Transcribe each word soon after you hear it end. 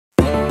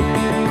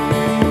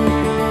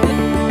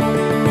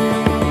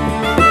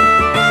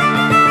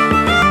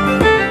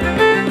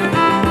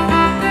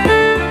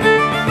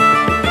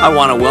I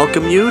want to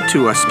welcome you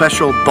to a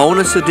special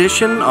bonus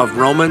edition of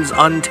Romans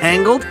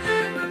Untangled,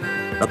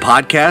 the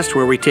podcast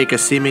where we take a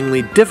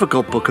seemingly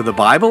difficult book of the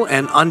Bible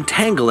and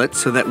untangle it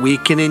so that we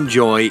can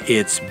enjoy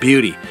its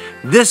beauty.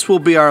 This will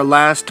be our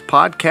last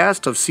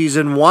podcast of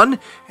Season 1,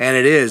 and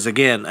it is,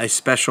 again, a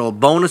special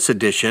bonus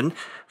edition.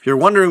 If you're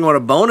wondering what a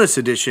bonus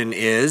edition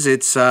is,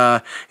 it's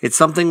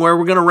something where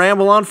we're going to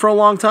ramble on for a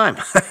long time.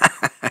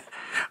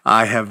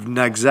 I have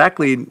not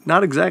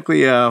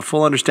exactly a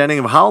full understanding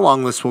of how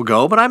long this will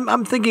go, but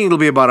I'm thinking it'll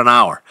be about an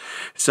hour.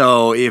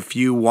 So if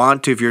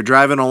you're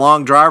driving a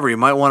long drive, or you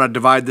might want to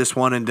divide this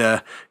one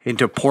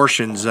into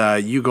portions,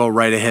 you go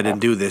right ahead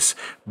and do this.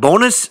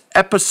 Bonus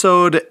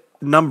episode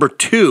number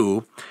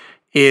 2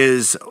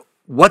 is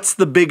what's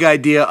the big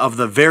idea of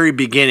the very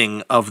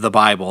beginning of the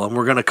Bible, and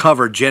we're going to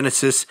cover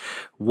Genesis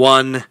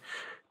 1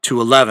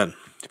 to 11.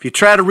 If you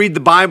try to read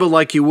the Bible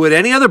like you would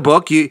any other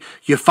book, you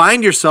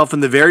find yourself in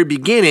the very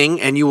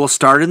beginning, and you will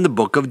start in the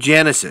book of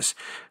Genesis.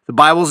 The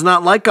Bible is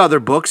not like other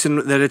books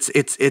in that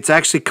it's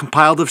actually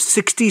compiled of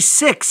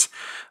 66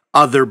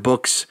 other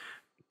books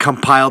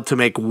compiled to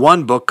make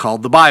one book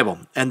called the Bible.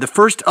 And the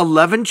first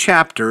 11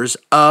 chapters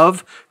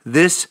of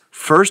this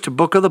first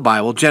book of the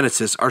Bible,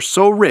 Genesis, are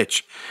so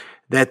rich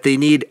that they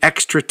need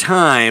extra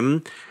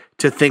time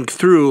to think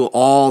through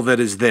all that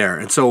is there.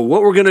 And so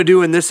what we're going to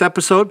do in this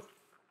episode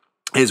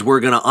is we're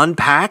going to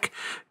unpack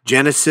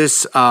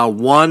Genesis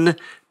 1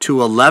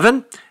 to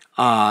 11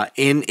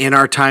 in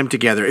our time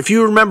together. If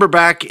you remember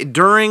back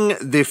during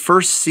the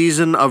first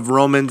season of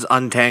Romans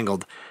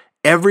Untangled,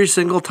 every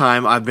single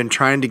time I've been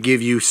trying to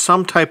give you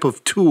some type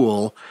of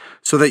tool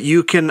so that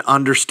you can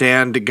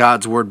understand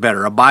God's Word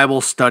better, a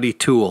Bible study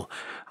tool.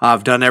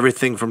 I've done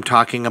everything from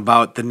talking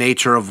about the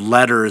nature of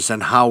letters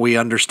and how we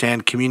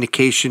understand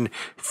communication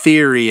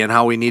theory and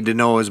how we need to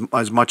know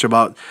as much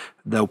about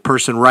the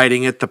person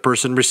writing it, the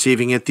person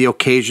receiving it, the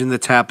occasion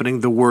that's happening,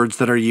 the words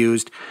that are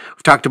used.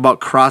 We've talked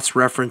about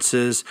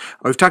cross-references.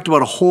 We've talked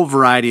about a whole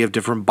variety of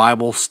different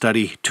Bible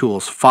study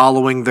tools,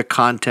 following the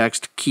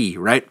context key,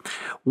 right?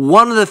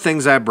 One of the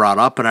things I brought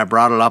up, and I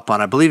brought it up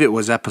on, I believe it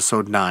was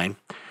episode 9,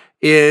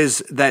 is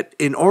that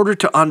in order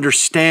to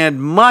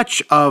understand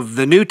much of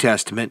the New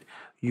Testament,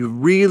 you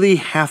really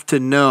have to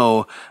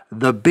know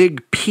the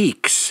big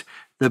peaks,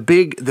 the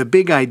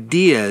big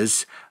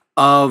ideas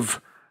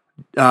of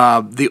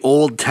the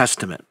Old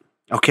Testament.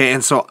 Okay,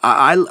 and so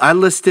I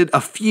listed a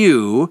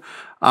few.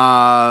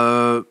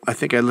 I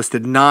think I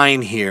listed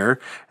 9 here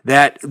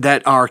that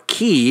are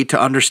key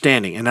to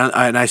understanding. And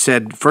I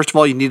said, first of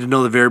all, you need to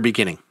know the very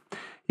beginning.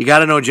 You got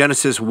to know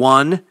Genesis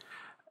 1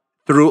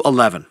 through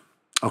 11.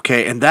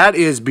 Okay, and that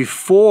is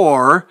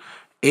before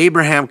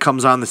Abraham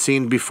comes on the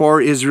scene, before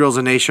Israel's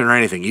a nation or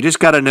anything. You just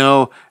got to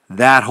know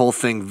that whole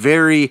thing.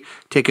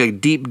 Take a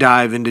deep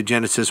dive into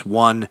Genesis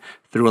 1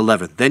 through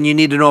 11. Then you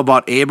need to know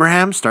about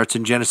Abraham, starts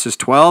in Genesis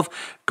 12,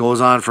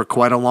 goes on for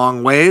quite a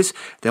long ways.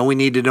 Then we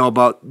need to know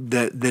about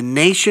the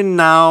nation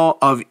now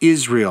of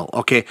Israel.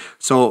 Okay,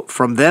 so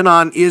from then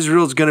on,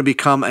 Israel is going to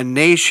become a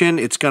nation.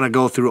 It's going to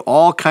go through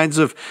all kinds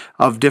of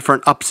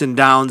different ups and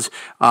downs.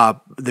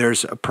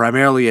 There's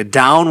primarily a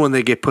down when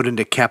they get put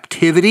into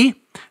captivity.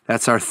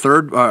 That's our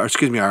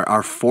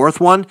fourth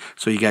one.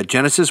 So you got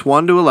Genesis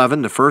 1 to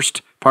 11, the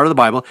first part of the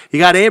Bible. You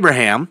got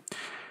Abraham.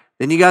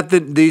 Then you got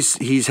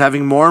he's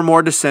having more and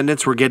more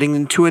descendants. We're getting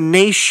into a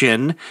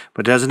nation,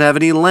 but doesn't have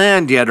any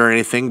land yet or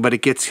anything, but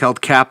it gets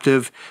held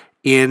captive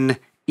in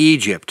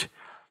Egypt.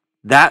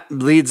 That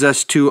leads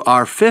us to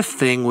our fifth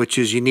thing, which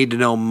is you need to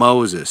know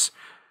Moses.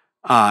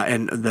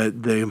 And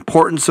the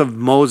importance of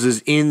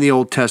Moses in the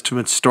Old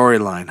Testament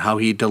storyline, how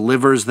he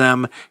delivers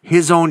them,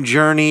 his own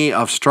journey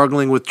of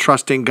struggling with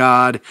trusting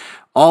God,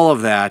 all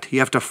of that. You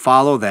have to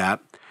follow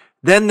that.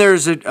 Then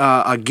there's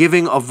a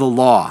giving of the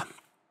law.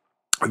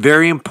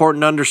 Very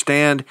important to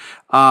understand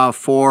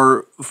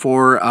for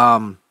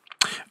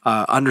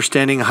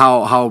understanding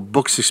how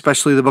books,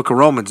 especially the book of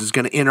Romans, is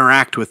going to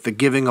interact with the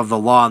giving of the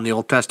law in the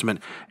Old Testament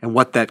and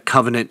what that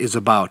covenant is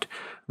about.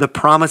 The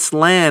promised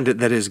land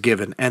that is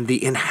given and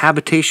the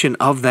inhabitation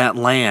of that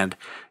land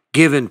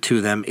given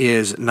to them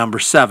is number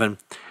 7.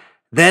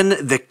 Then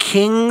the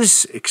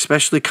kings,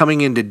 especially coming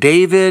into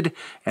David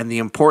and the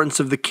importance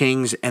of the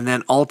kings, and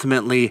then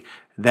ultimately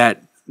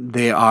that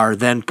they are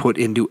then put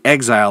into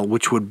exile,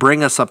 which would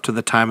bring us up to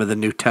the time of the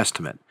New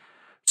Testament.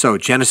 So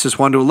Genesis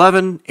 1 to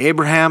 11,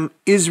 Abraham,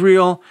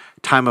 Israel,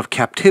 time of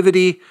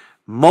captivity,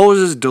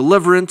 Moses'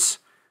 deliverance,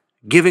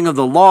 giving of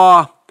the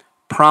law,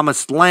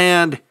 promised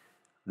land,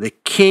 the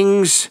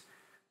kings,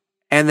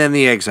 and then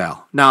the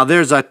exile. Now,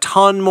 there's a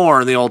ton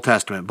more in the Old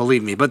Testament,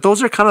 believe me, but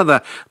those are kind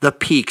of the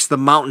peaks, the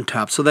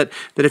mountaintops, so that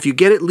if you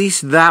get at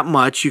least that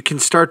much, you can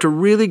start to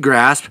really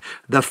grasp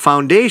the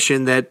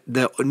foundation that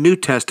the New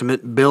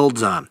Testament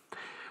builds on.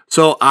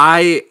 So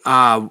I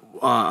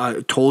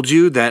told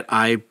you that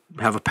I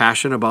have a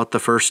passion about the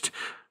first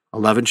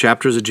 11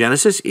 chapters of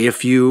Genesis.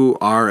 If you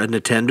are an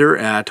attender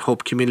at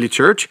Hope Community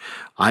Church,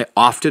 I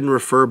often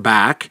refer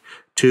back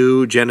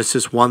to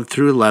Genesis 1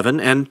 through 11,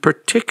 and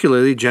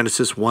particularly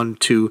Genesis 1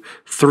 to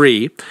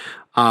 3.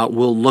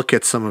 We'll look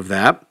at some of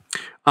that.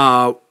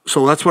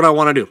 So that's what I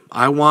want to do.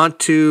 I want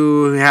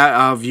to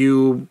have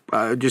you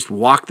just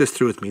walk this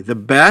through with me. The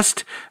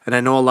best, and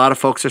I know a lot of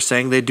folks are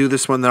saying they do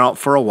this when they're out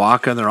for a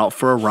walk and they're out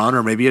for a run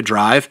or maybe a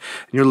drive,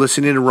 and you're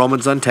listening to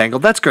Romans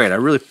Untangled. That's great. I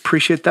really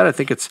appreciate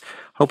that.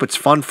 Hope it's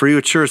fun for you.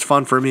 It sure is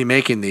fun for me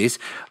making these.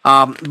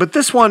 But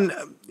this one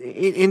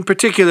in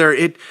particular,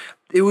 it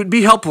would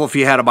be helpful if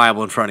you had a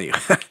Bible in front of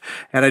you.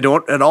 And I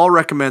don't at all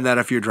recommend that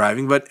if you're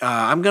driving, but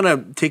I'm going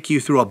to take you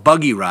through a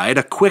buggy ride,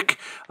 a quick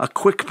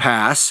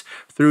pass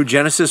through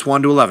Genesis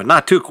 1 to 11.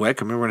 Not too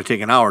quick. I mean, we're going to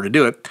take an hour to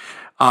do it.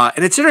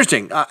 And it's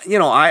interesting.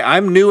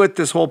 I'm new at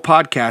this whole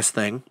podcast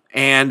thing,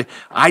 and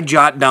I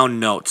jot down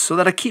notes so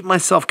that I keep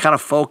myself kind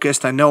of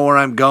focused. I know where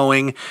I'm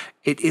going.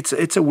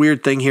 It's a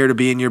weird thing here to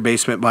be in your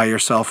basement by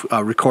yourself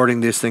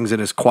recording these things in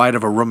as quiet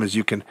of a room as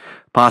you can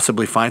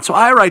possibly find. So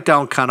I write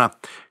down kind of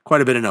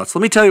quite a bit of notes.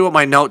 Let me tell you what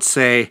my notes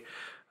say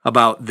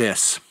about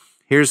this.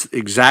 Here's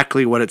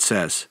exactly what it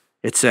says.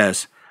 It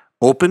says,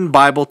 open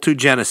Bible to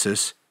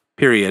Genesis,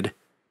 period,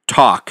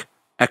 talk,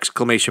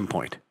 exclamation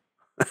point.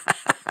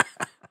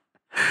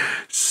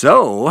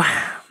 So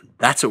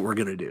that's what we're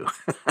going to do.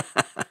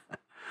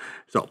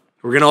 So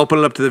we're going to open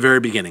it up to the very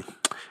beginning.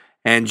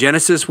 And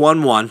Genesis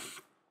 1:1,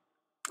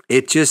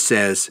 it just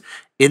says,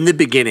 in the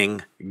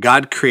beginning,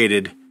 God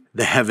created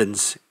the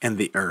heavens and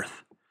the earth.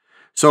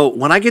 So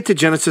when I get to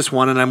Genesis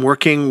 1 and I'm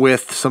working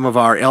with some of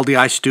our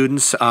LDI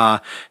students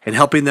and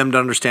helping them to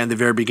understand the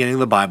very beginning of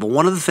the Bible,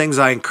 one of the things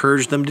I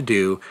encourage them to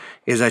do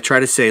is I try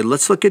to say,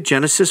 let's look at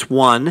Genesis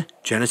 1,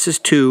 Genesis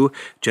 2,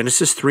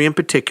 Genesis 3 in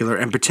particular,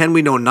 and pretend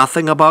we know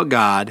nothing about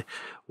God.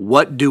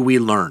 What do we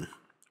learn?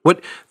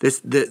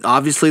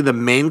 Obviously, the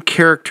main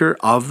character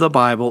of the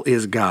Bible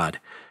is God.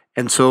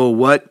 And so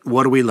what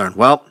do we learn?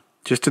 Well,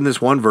 just in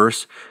this one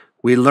verse,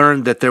 we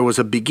learned that there was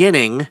a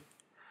beginning,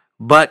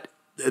 but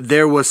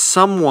there was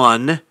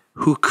someone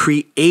who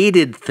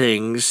created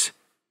things,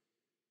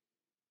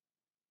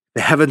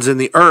 the heavens and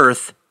the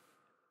earth,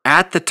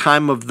 at the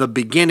time of the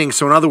beginning.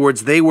 So in other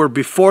words, they were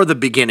before the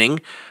beginning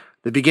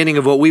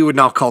of what we would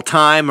now call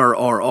time or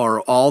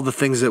all the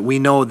things that we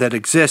know that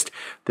exist.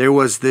 There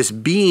was this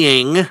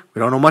being, we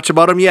don't know much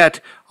about him yet,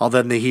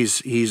 although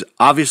he's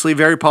obviously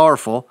very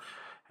powerful,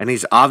 and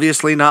he's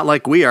obviously not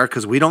like we are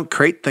because we don't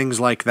create things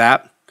like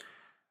that.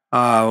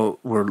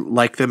 We're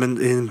like them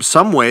in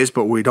some ways,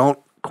 but we don't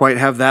quite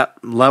have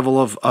that level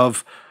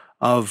of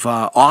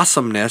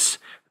awesomeness.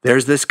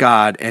 There's this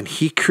God, and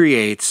he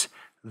creates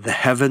the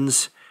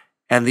heavens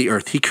and the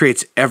earth. He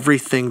creates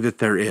everything that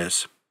there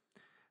is.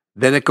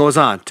 Then it goes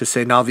on to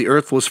say, now the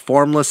earth was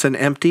formless and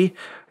empty.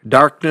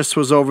 Darkness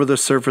was over the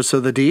surface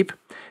of the deep,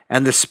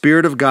 and the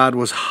Spirit of God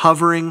was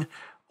hovering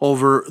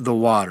over the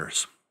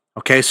waters.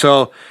 Okay,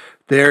 so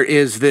there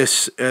is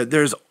this,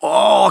 there's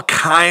all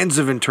kinds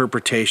of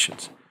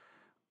interpretations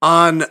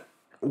on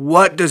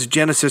what does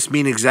Genesis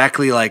mean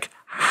exactly, like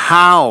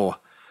how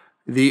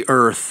the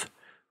earth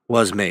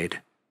was made?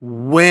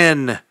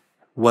 When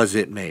was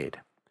it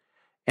made?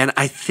 And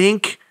I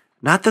think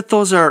not that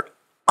those are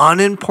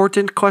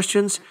unimportant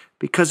questions,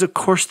 because of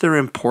course they're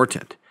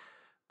important,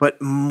 but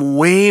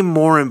way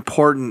more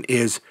important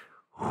is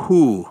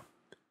who?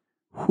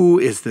 Who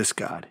is this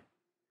God?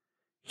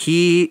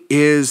 He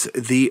is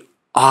the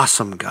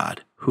awesome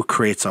God who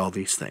creates all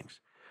these things.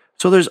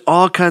 So there's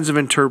all kinds of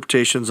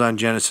interpretations on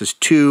Genesis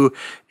 2.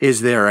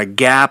 Is there a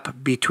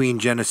gap between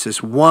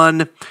Genesis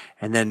 1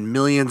 and then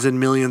millions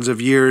and millions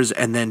of years,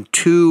 and then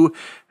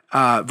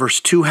verse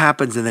 2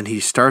 happens, and then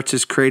he starts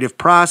his creative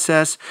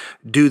process?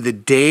 Do the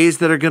days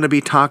that are going to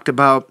be talked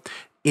about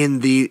in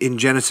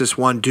Genesis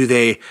 1, do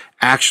they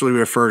actually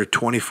refer to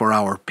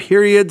 24-hour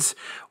periods,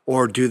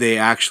 or do they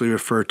actually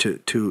refer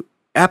to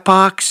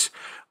epochs?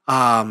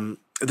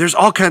 There's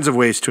all kinds of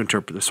ways to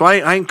interpret this. So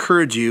I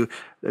encourage you.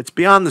 It's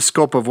beyond the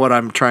scope of what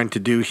I'm trying to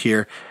do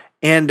here.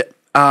 And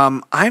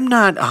I'm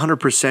not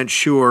 100%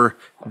 sure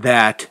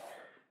that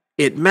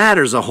it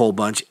matters a whole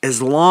bunch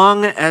as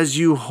long as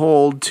you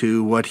hold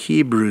to what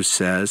Hebrews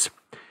says,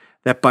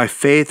 that by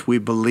faith we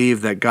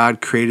believe that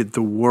God created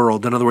the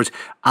world. In other words,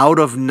 out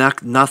of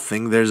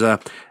nothing, there's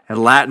a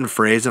Latin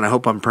phrase, and I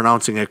hope I'm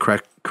pronouncing it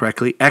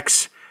correctly,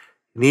 ex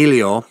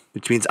nihilo,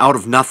 which means out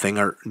of nothing,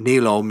 or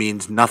nihilo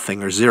means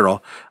nothing or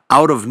zero.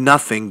 Out of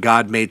nothing,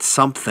 God made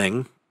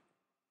something,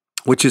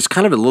 which is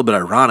kind of a little bit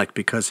ironic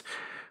because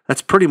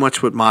that's pretty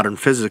much what modern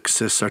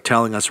physicists are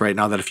telling us right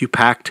now, that if you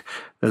packed,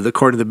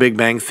 according to the Big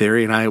Bang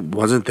Theory, and I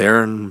wasn't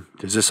there, and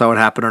is this how it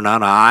happened or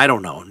not? I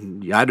don't know.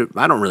 I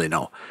don't really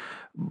know.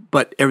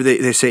 But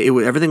they say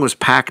everything was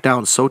packed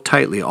down so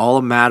tightly, all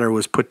the matter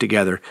was put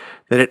together,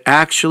 that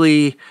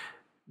it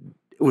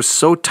was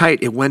so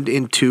tight, it went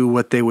into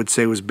what they would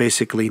say was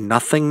basically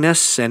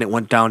nothingness, and it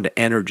went down to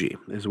energy,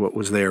 is what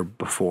was there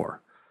before.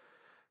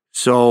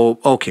 So,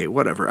 okay,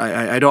 whatever.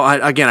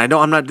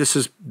 This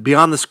is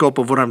beyond the scope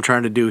of what I'm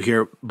trying to do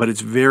here, but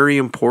it's very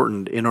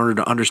important in order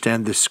to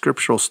understand this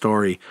scriptural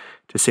story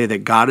to say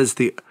that God is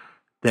the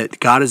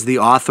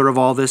author of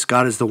all this.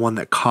 God is the one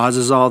that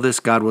causes all this.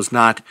 God was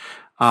not,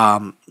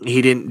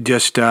 he didn't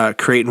just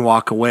create and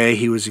walk away.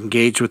 He was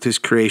engaged with his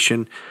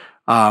creation.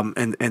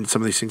 and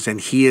some of these things, and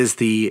he is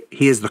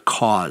the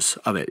cause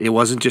of it. It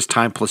wasn't just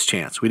time plus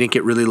chance. We didn't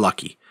get really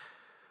lucky.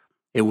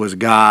 It was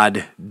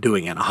God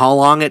doing it. How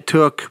long it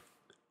took,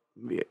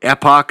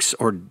 epochs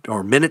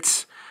or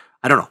minutes,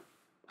 I don't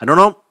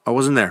know. I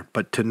wasn't there.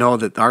 But to know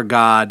that our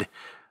God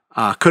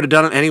could have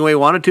done it any way he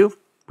wanted to,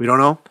 we don't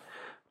know.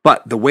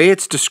 But the way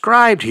it's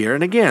described here,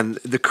 and again,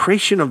 the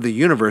creation of the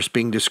universe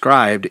being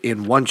described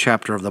in one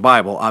chapter of the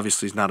Bible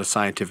obviously is not a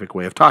scientific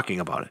way of talking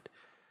about it.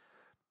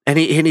 And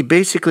he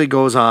basically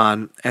goes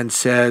on and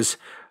says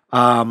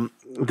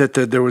that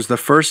there was the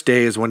first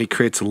day is when he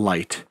creates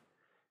light.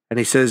 And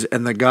he says,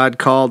 and the God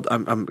called,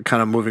 I'm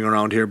kind of moving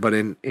around here, but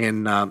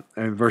in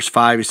verse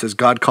 5, he says,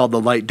 God called the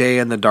light day,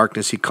 and the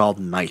darkness he called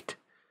night.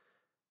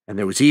 And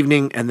there was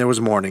evening and there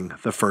was morning,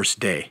 the first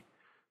day.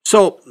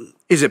 So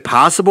is it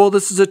possible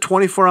this is a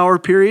 24-hour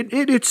period?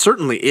 It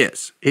certainly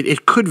is.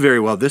 It could very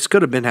well. This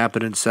could have been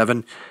happening in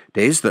 7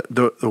 days.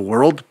 The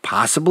world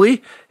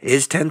possibly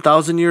is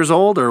 10,000 years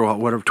old, or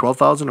whatever,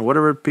 12,000, or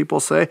whatever people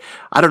say.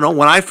 I don't know.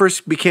 When I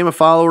first became a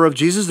follower of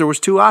Jesus, there was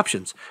two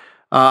options.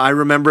 I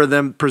remember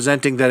them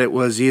presenting that it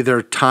was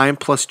either time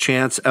plus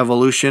chance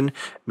evolution,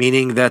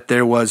 meaning that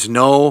there was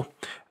no,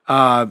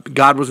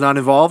 God was not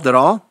involved at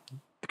all.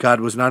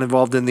 God was not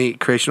involved in the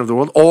creation of the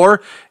world,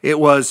 or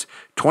it was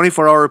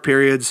 24-hour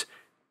periods.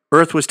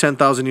 Earth was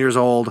 10,000 years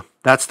old.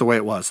 That's the way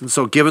it was. And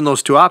so given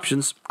those two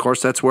options, of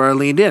course, that's where I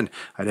leaned in.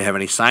 I didn't have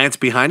any science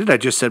behind it. I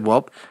just said,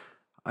 well,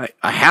 I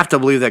have to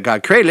believe that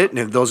God created it,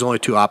 and those are only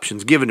two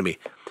options given to me.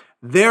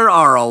 There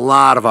are a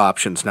lot of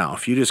options now.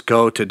 If you just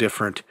go to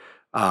different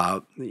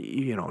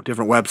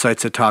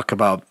websites that talk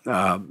about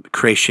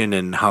creation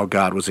and how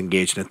God was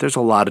engaged in it, there's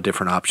a lot of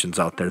different options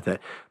out there that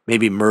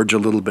maybe merge a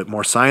little bit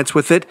more science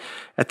with it.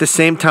 At the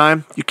same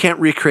time, you can't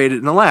recreate it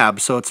in a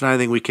lab, so it's not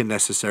anything we can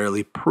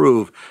necessarily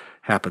prove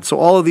happened. So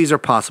all of these are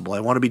possible.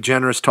 I want to be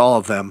generous to all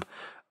of them.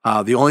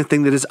 The only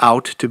thing that is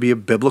out to be a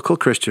biblical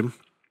Christian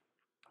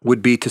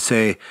would be to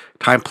say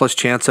time plus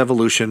chance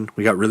evolution.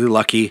 We got really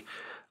lucky.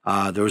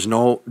 There was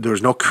no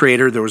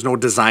creator. There was no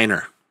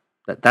designer.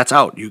 That's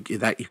out. You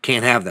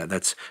can't have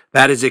that.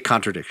 That is a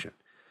contradiction.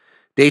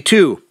 Day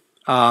 2,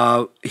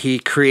 he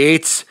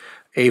creates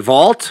a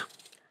vault,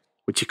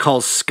 which he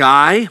calls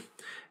sky,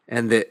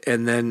 and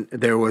then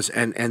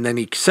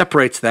he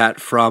separates that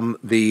from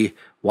the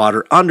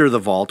water under the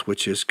vault,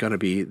 which is going to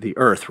be the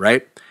earth,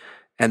 right?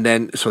 And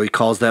then, so he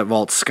calls that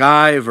vault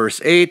sky,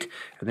 verse 8,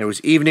 and there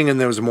was evening and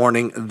there was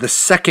morning, the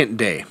second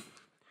day.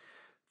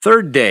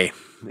 Third day,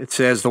 it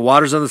says, the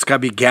waters on the sky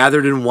be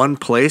gathered in one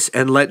place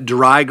and let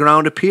dry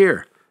ground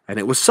appear. And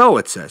it was so,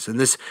 it says. And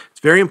this, it's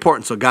very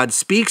important. So God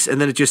speaks, and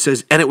then it just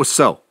says, and it was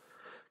so.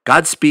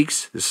 God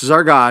speaks. This is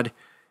our God.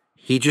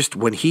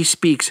 When he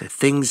speaks,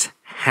 things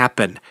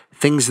happen.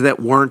 Things that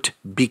weren't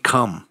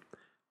become.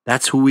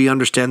 That's who we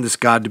understand this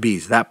God to be.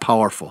 He's that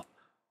powerful.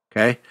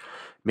 Okay?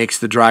 Makes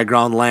the dry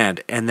ground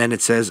land. And then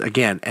it says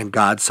again, and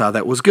God saw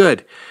that was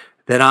good.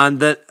 Then on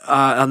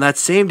that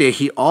same day,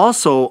 he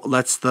also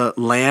lets the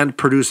land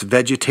produce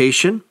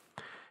vegetation.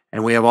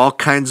 And we have all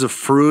kinds of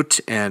fruit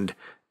and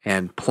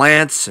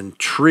plants and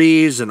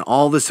trees and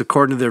all this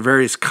according to their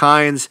various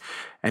kinds.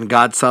 And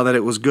God saw that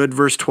it was good,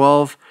 verse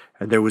 12.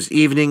 And there was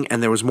evening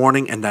and there was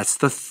morning, and that's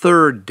the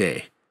third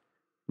day.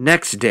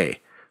 Next day,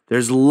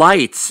 there's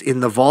lights in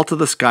the vault of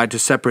the sky to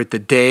separate the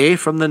day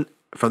from the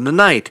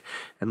night,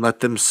 and let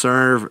them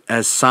serve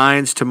as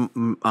signs to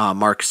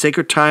mark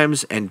sacred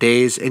times and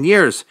days and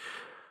years.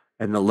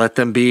 And let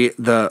them be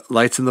the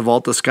lights in the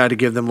vault of the sky to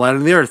give them light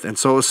on the earth. And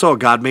so it was so.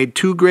 God made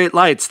two great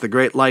lights, the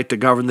great light to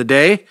govern the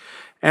day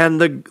and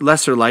the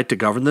lesser light to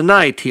govern the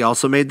night. He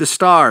also made the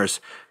stars.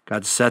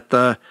 God set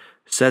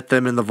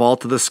them in the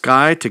vault of the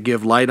sky to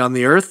give light on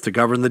the earth, to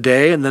govern the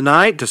day and the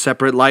night, to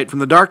separate light from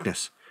the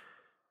darkness.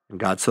 And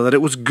God saw that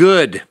it was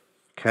good.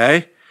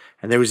 Okay?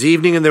 And there was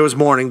evening and there was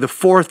morning, the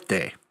fourth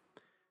day.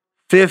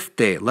 Fifth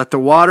day, let the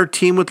water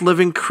teem with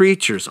living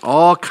creatures,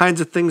 all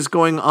kinds of things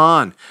going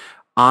on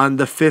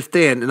the fifth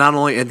day.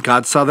 And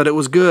God saw that it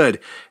was good.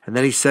 And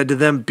then he said to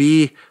them,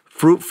 be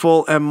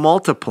fruitful and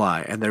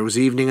multiply. And there was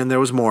evening and there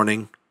was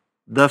morning,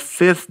 the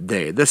fifth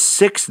day. The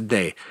sixth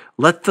day,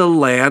 let the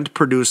land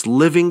produce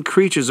living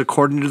creatures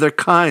according to their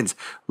kinds,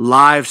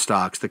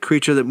 livestock, the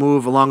creature that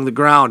move along the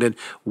ground, and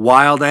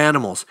wild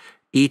animals,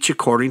 each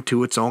according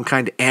to its own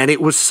kind. And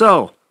it was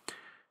so.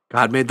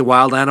 God made the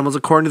wild animals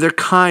according to their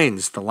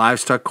kinds, the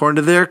livestock according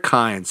to their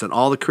kinds, and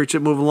all the creatures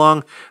that move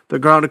along the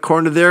ground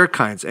according to their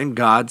kinds. And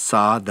God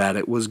saw that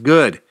it was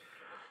good.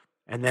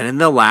 And then in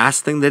the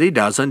last thing that he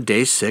does on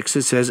day 6,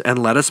 it says, and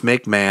let us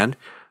make man,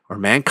 or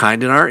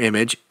mankind, in our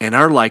image, in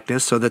our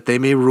likeness, so that they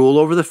may rule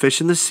over the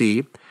fish in the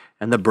sea,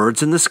 and the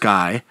birds in the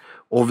sky,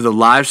 over the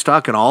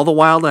livestock and all the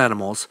wild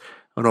animals,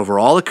 and over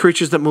all the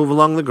creatures that move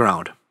along the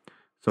ground.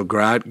 So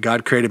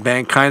God created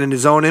mankind in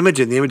his own image.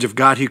 In the image of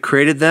God, he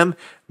created them.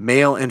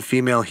 Male and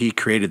female, he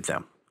created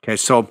them. Okay,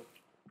 so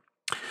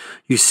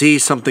you see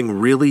something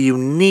really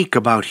unique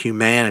about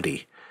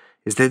humanity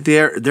is that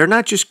they're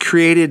not just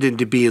created and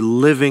to be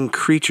living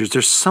creatures.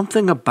 There's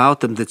something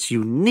about them that's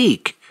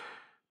unique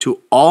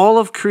to all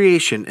of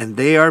creation, and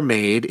they are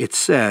made, it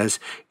says,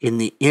 in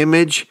the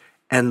image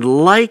and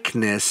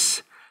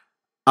likeness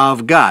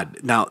of God.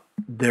 Now,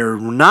 they're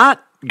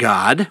not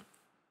God.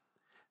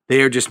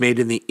 They are just made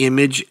in the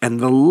image and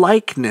the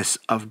likeness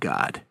of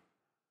God.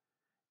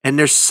 And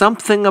there's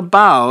something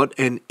about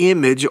an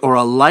image or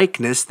a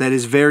likeness that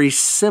is very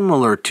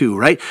similar to,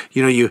 right?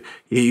 You know,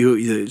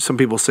 you some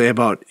people say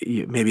about,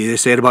 maybe they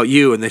say it about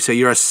you, and they say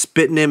you're a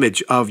spitting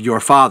image of your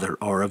father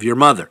or of your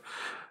mother,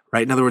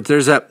 right? In other words,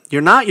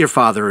 you're not your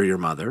father or your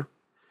mother,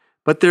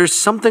 but there's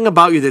something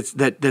about you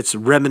that's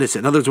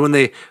reminiscent. In other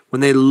words, when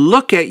they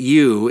look at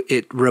you,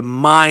 it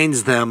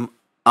reminds them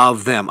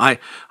of them.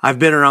 I've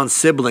been around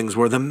siblings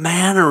where the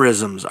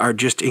mannerisms are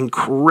just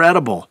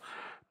incredible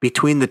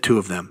between the two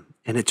of them.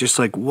 And it's just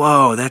like,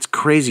 whoa, that's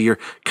crazy. You're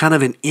kind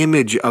of an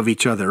image of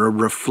each other, a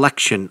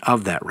reflection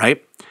of that,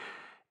 right?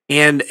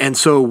 And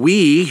so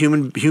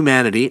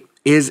humanity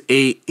is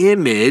a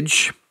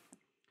image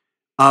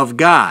of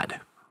God,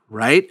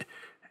 right?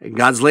 And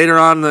God's later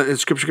on in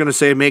Scripture going to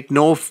say, make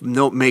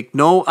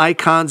no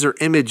icons or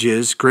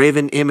images,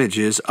 graven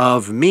images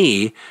of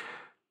me.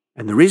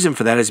 And the reason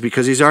for that is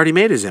because he's already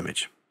made his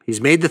image.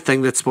 He's made the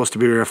thing that's supposed to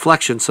be a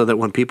reflection so that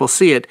when people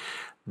see it,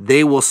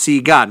 they will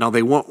see God. Now,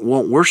 they won't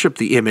worship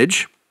the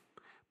image,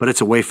 but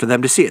it's a way for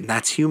them to see it. And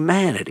that's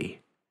humanity,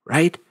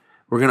 right?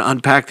 We're going to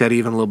unpack that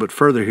even a little bit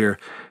further here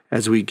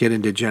as we get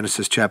into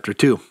Genesis chapter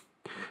 2.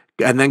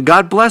 And then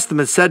God blessed them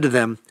and said to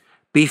them,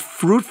 be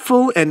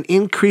fruitful and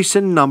increase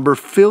in number,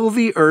 fill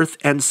the earth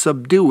and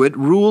subdue it,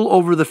 rule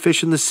over the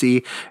fish in the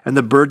sea and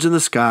the birds in the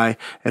sky,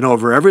 and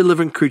over every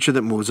living creature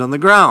that moves on the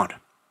ground.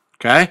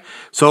 Okay?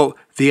 So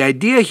the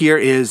idea here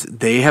is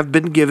they have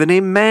been given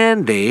a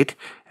mandate,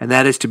 and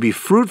that is to be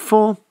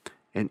fruitful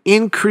and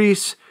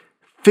increase,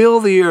 fill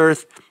the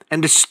earth,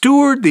 and to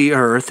steward the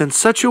earth in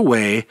such a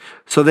way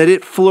so that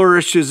it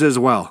flourishes as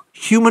well.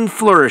 Human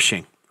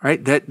flourishing,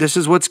 right? This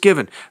is what's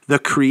given. The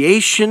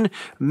creation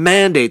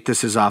mandate,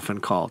 this is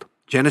often called.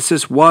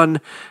 Genesis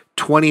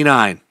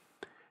 1:29.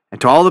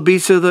 And to all the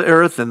beasts of the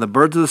earth and the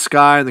birds of the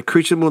sky and the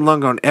creatures that move along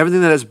the ground, everything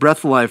that has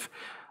breath of life,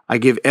 I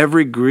give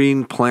every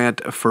green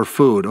plant for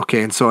food.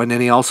 Okay, and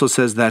then he also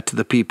says that to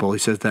the people. He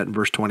says that in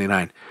verse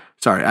 29.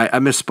 Sorry, I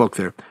misspoke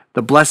there.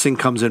 The blessing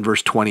comes in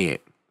verse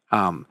 28.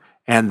 And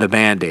the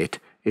mandate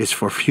is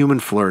for human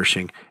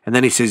flourishing. And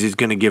then he says he's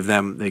going to give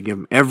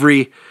them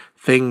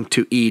everything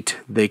to eat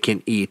they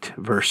can eat,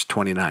 verse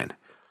 29.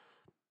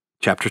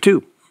 Chapter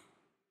 2.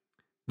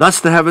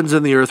 Thus the heavens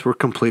and the earth were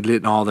completed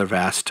in all their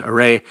vast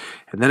array.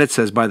 And then it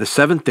says, by the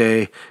seventh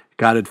day,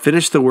 God had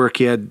finished the work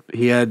he had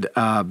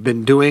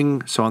been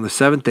doing. So on the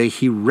seventh day,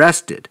 he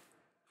rested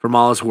from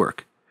all his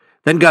work.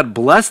 Then God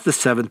blessed the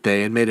seventh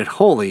day and made it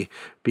holy,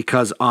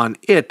 because on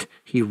it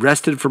he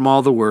rested from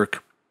all the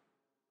work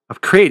of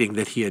creating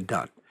that he had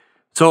done.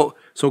 So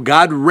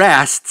God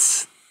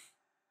rests,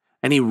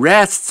 and he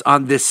rests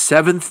on this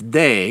seventh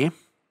day.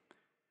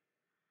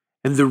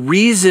 And the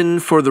reason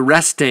for the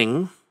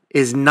resting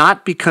is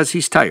not because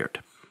he's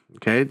tired.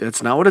 Okay,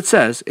 that's not what it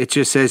says. It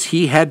just says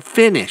he had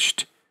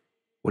finished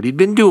what he'd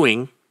been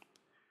doing.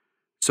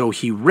 So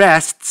he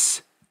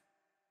rests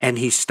and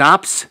he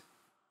stops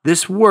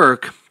this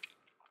work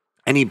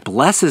and he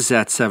blesses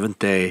that seventh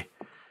day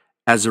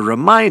as a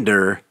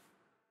reminder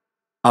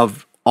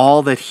of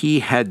all that he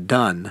had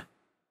done,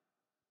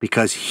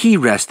 because he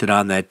rested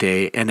on that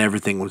day and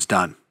everything was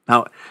done.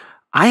 Now,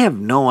 I have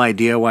no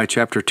idea why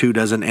chapter 2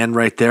 doesn't end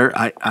right there.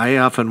 I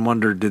often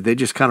wonder, did they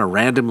just kind of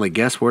randomly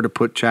guess where to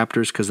put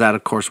chapters? Because that,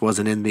 of course,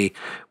 wasn't in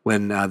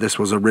when this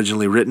was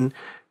originally written.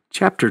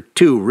 Chapter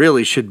 2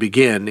 really should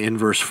begin in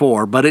verse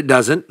 4, but it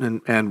doesn't,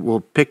 and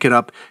we'll pick it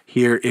up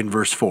here in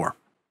verse 4.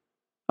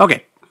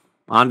 Okay,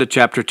 on to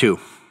chapter 2.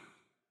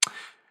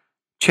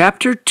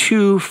 Chapter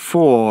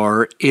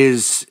 2:4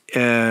 is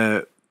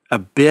a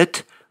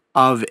bit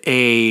of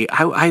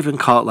I even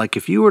call it, like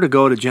if you were to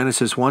go to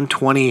Genesis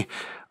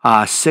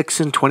 1:26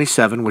 and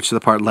 27, which is the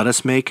part, let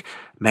us make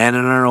man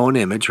in our own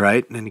image,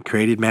 right? And he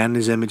created man in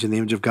his image, in the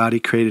image of God he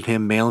created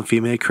him, male and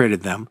female he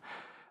created them.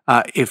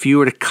 If you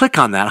were to click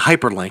on that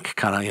hyperlink,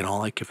 kind of,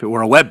 like if it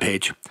were a web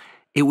page,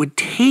 it would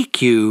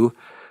take you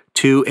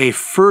to a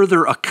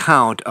further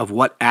account of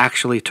what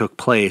actually took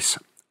place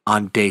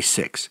on day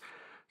 6.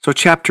 So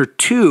chapter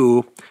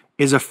 2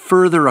 is a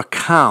further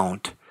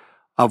account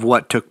of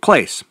what took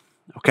place,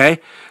 okay?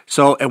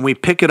 So, and we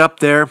pick it up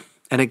there,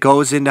 and it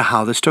goes into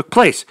how this took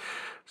place.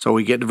 So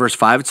we get to verse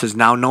 5, it says,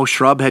 now no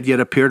shrub had yet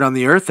appeared on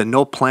the earth, and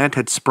no plant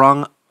had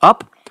sprung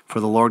up, for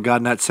the Lord God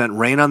had not sent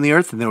rain on the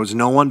earth, and there was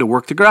no one to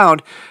work the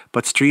ground,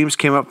 but streams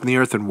came up from the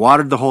earth and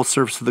watered the whole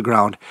surface of the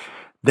ground.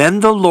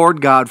 Then the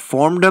Lord God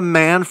formed a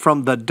man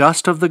from the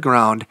dust of the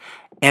ground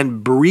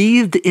and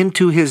breathed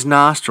into his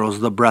nostrils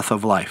the breath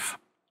of life.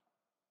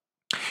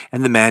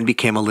 And the man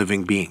became a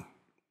living being.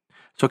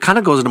 So it kind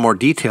of goes into more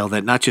detail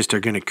that not just they're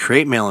going to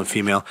create male and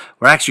female,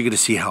 we're actually going to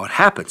see how it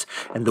happens.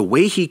 And the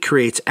way he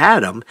creates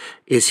Adam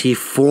is he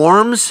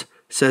forms,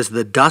 says,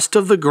 the dust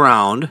of the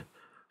ground.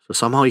 So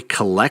somehow he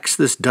collects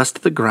this dust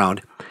of the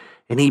ground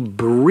and he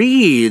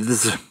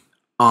breathes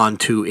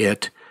onto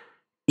it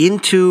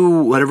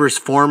into whatever is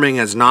forming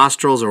as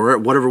nostrils, or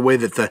whatever way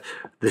that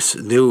this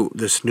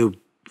new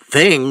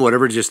thing,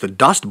 whatever, just the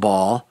dust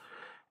ball,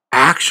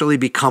 actually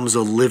becomes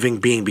a living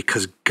being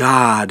because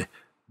God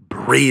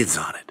breathes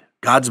on it.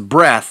 God's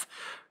breath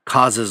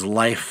causes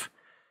life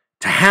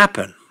to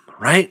happen,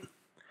 right?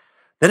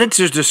 Then it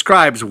just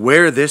describes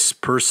where this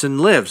person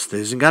lives. It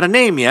hasn't got a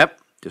name yet,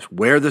 just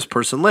where this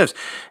person lives.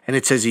 And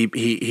it says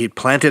he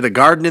planted a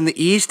garden in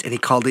the east, and he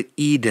called it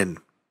Eden.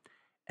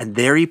 And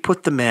there he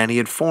put the man he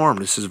had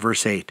formed. This is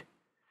verse 8.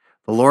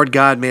 The Lord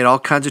God made all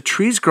kinds of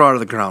trees grow out of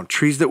the ground,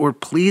 trees that were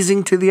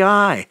pleasing to the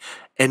eye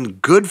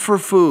and good for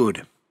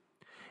food.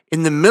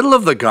 In the middle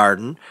of the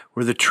garden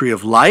were the tree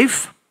of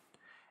life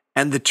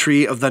and the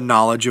tree of the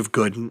knowledge of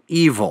good and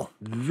evil.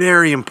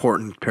 Very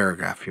important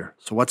paragraph here.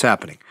 So what's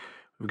happening?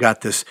 We've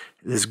got this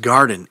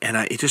garden, and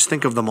I just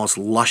think of the most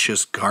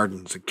luscious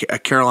gardens.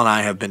 Carol and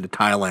I have been to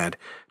Thailand,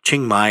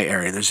 Chiang Mai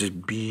area, and there's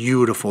just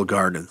beautiful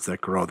gardens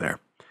that grow there.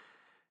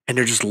 And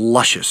they're just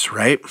luscious,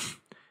 right?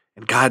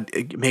 And God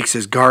makes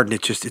his garden,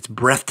 it's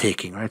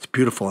breathtaking, right? It's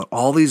beautiful. And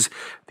all these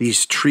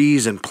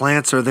trees and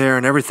plants are there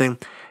and everything.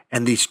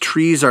 And these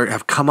trees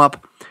have come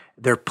up.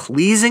 They're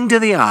pleasing to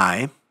the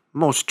eye.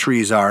 Most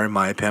trees are, in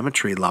my opinion. I'm a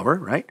tree lover,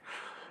 right?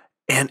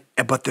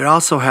 But they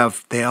also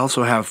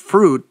have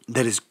fruit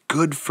that is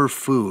good for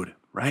food,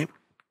 right?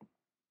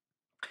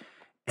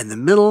 In the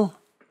middle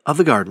of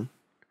the garden,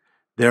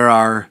 there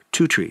are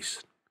two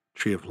trees,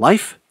 tree of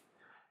life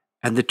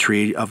and the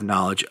tree of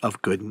knowledge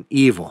of good and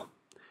evil.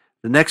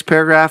 The next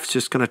paragraph is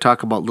just going to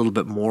talk about a little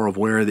bit more of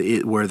where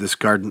this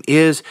garden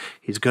is.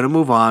 He's going to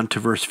move on to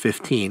verse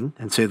 15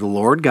 and say, the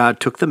Lord God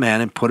took the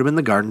man and put him in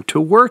the garden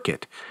to work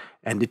it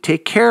and to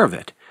take care of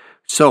it.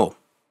 So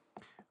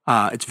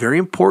it's very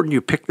important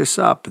you pick this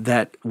up,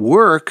 that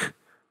work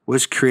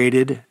was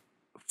created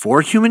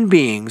for human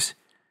beings,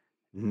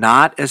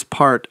 not as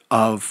part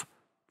of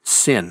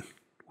sin.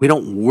 We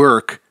don't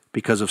work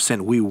because of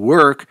sin. We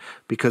work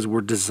because we're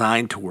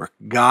designed to work.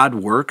 God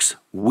works,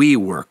 we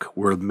work.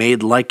 We're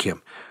made like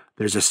him.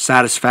 There's a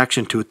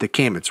satisfaction to it that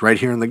came. It's right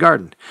here in the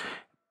garden.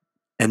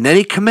 And then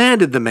he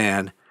commanded the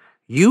man,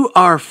 you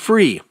are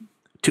free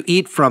to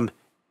eat from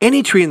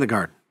any tree in the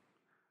garden,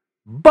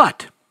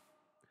 but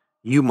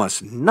you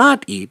must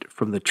not eat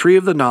from the tree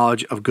of the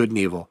knowledge of good and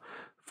evil,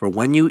 for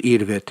when you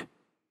eat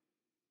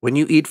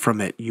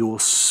from it, you will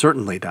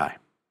certainly die.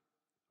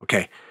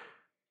 Okay,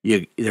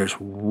 there's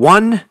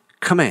one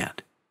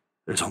command.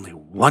 There's only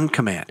one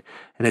command.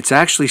 And it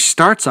actually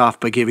starts off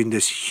by giving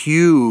this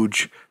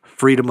huge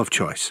freedom of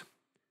choice.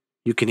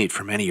 You can eat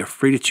from any. You're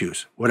free to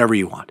choose whatever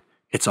you want.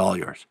 It's all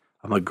yours.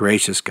 I'm a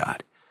gracious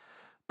God.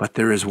 But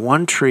there is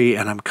one tree,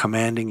 and I'm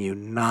commanding you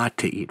not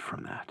to eat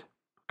from that.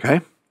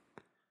 Okay?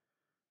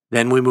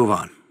 Then we move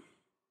on.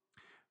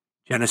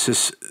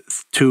 Genesis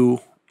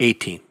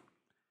 2:18.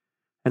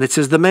 And it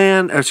says,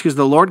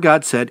 the Lord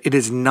God said, it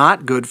is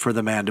not good for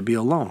the man to be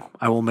alone.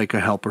 I will make a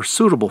helper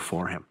suitable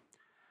for him.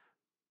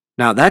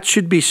 Now, that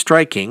should be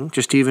striking,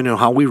 just even in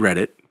how we read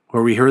it,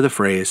 where we hear the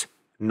phrase,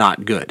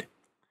 not good.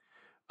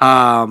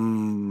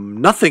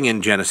 Nothing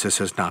in Genesis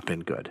has not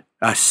been good.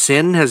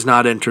 Sin has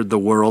not entered the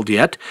world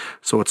yet,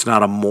 so it's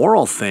not a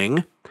moral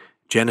thing.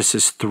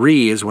 Genesis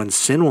 3 is when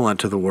sin will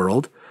enter the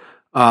world.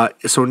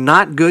 So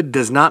not good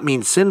does not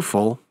mean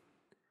sinful.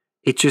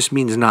 It just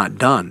means not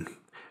done.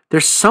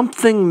 There's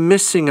something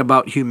missing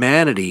about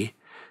humanity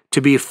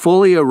to be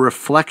fully a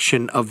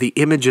reflection of the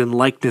image and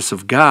likeness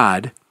of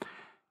God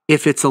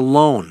if it's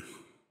alone.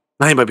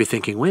 Now you might be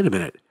thinking, wait a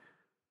minute,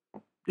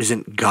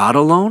 isn't God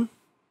alone?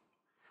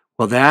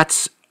 Well,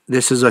 this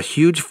is a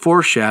huge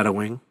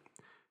foreshadowing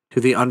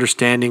to the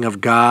understanding of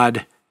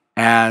God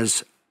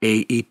as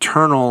an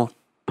eternal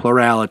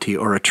plurality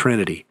or a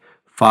trinity,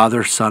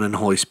 Father, Son, and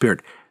Holy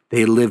Spirit.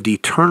 They lived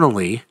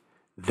eternally,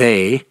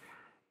 they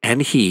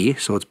and he,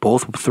 so it's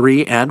both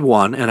three and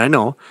one, and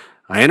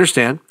I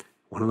understand.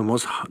 One of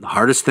the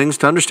hardest things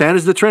to understand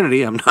is the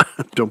Trinity.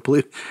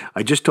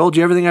 I just told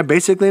you everything I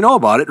basically know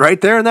about it right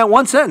there in that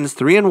one sentence,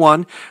 3 and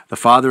 1. The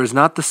Father is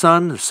not the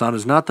Son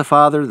is not the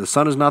Father, the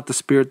Son is not the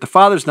Spirit, the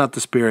Father is not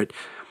the Spirit.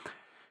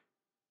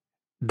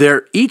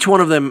 Each one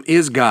of them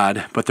is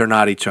God, but they're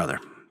not each other.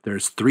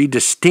 There's 3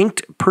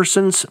 distinct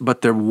persons,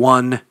 but they're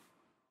one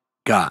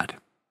God.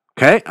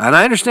 Okay? And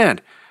I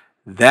understand.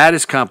 That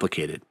is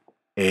complicated.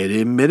 It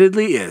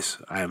admittedly is.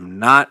 I'm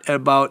not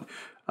about...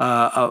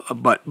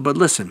 But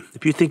listen,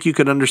 if you think you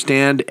could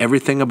understand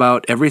everything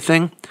about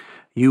everything,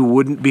 you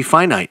wouldn't be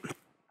finite.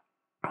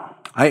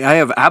 I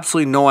have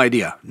absolutely no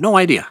idea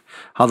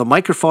how the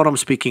microphone I'm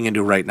speaking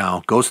into right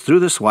now goes through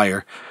this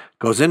wire,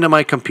 goes into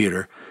my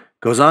computer,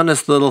 goes on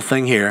this little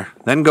thing here,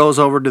 then goes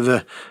over to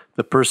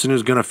the person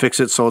who's going to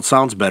fix it so it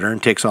sounds better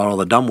and takes out all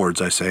the dumb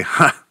words I say.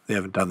 They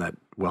haven't done that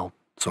well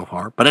so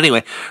far. But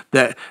anyway,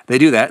 they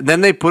do that.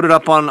 Then they put it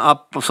up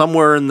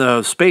somewhere in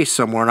the space,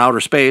 somewhere in outer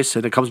space,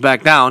 and it comes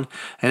back down,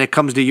 and it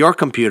comes to your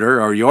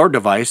computer or your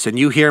device, and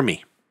you hear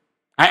me.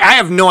 I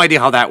have no idea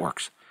how that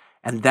works.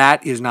 And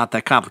that is not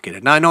that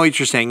complicated. Now, I know what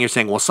you're saying. You're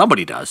saying, well,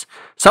 somebody does.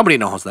 Somebody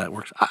knows how that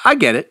works. I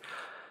get it.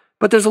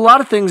 But there's a lot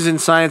of things in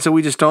science that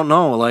we just don't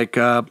know.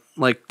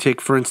 Like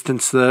take for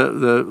instance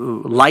the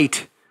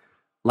light.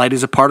 Light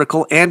is a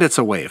particle and it's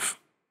a wave.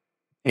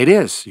 It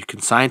is. You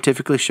can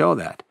scientifically show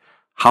that.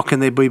 How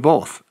can they be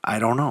both? I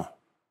don't know.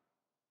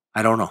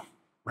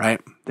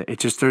 Right? It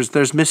just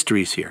there's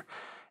mysteries here.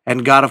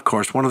 And God, of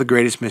course, one of the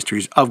greatest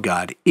mysteries of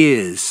God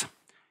is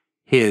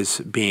his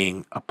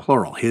being a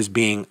plural, his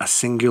being a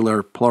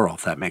singular plural,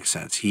 if that makes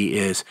sense. He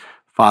is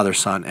Father,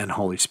 Son, and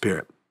Holy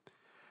Spirit.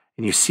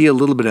 And you see a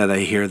little bit of that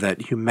here,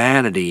 that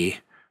humanity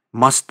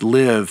must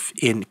live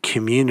in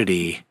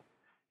community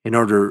in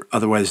order,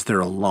 otherwise they're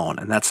alone,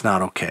 and that's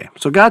not okay.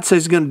 So God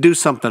says he's going to do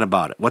something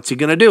about it. What's he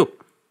going to do?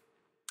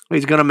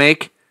 He's going to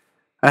make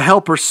a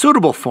helper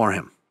suitable for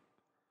him.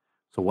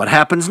 So what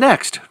happens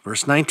next?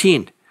 Verse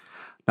 19.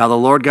 Now the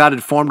Lord God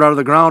had formed out of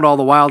the ground all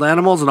the wild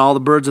animals and all the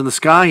birds in the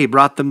sky. He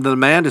brought them to the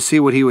man to see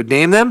what he would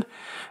name them.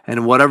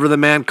 And whatever the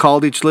man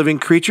called each living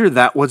creature,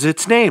 that was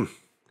its name.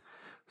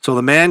 So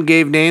the man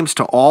gave names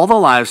to all the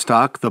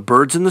livestock, the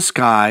birds in the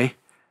sky,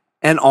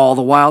 and all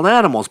the wild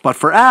animals. But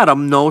for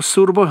Adam, no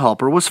suitable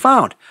helper was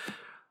found.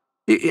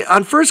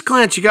 On first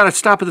glance, you got to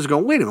stop at this and go,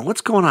 wait a minute,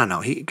 what's going on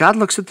now? God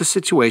looks at the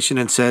situation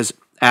and says,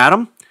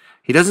 Adam,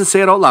 he doesn't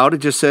say it out loud. It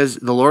just says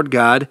the Lord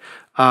God.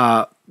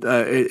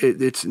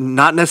 It's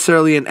not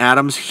necessarily in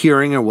Adam's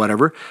hearing or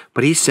whatever,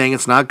 but he's saying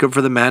it's not good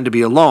for the man to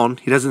be alone.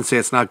 He doesn't say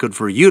it's not good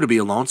for you to be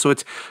alone. So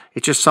it's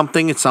just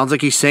something, it sounds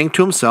like he's saying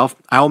to himself,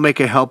 I will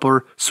make a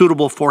helper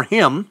suitable for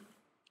him.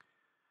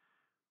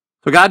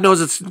 So God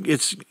knows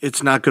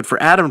it's not good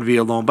for Adam to be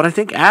alone, but I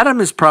think Adam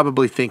is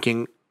probably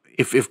thinking,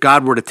 if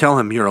God were to tell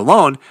him you're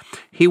alone,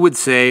 he would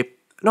say,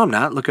 no, I'm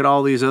not. Look at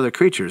all these other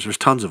creatures. There's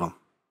tons of them,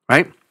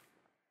 right?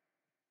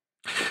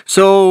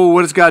 So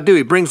what does God do?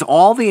 He brings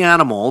all the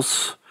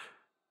animals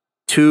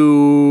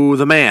to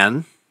the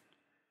man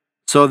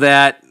so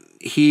that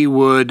he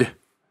would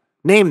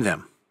name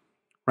them,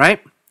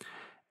 right?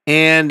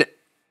 And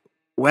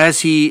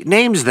as he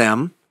names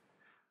them,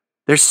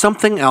 there's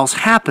something else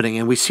happening,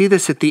 and we see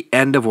this at the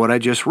end of what I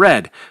just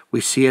read.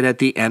 We see it at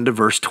the end of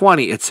verse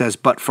 20. It says,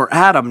 but for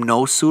Adam,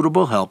 no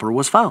suitable helper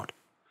was found.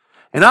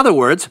 In other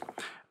words,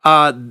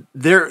 God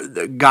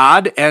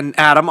and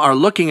Adam are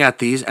looking at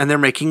these, and they're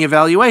making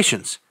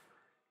evaluations.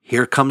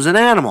 Here comes an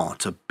animal.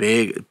 It's a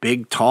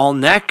big, tall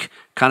neck,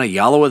 kind of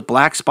yellow with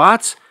black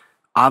spots.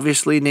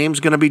 Obviously, name's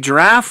going to be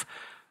giraffe.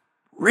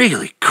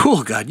 Really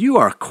cool, God. You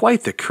are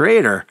quite the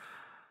creator.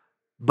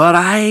 But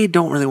I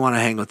don't really want to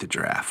hang with the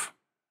giraffe.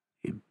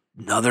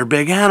 Another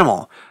big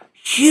animal.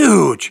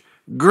 Huge,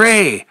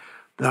 gray.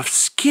 The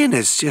skin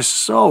is just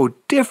so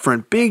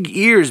different. Big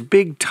ears,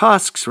 big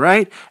tusks,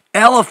 right?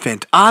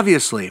 Elephant,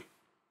 obviously.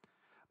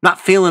 Not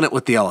feeling it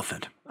with the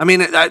elephant. I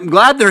mean, I'm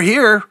glad they're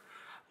here.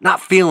 Not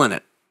feeling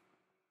it.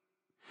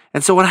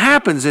 And so what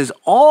happens is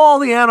all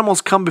the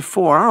animals come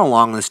before. I don't know how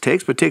long this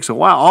takes, but it takes a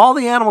while. All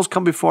the animals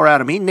come before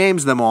Adam. He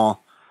names them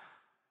all.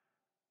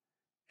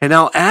 And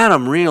now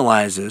Adam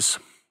realizes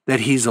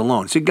that he's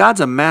alone. See,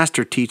 God's a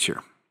master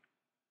teacher.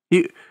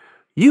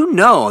 You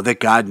know that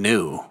God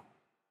knew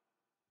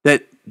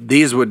that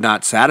these would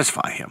not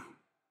satisfy him.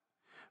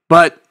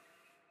 But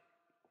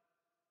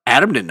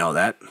Adam didn't know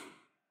that.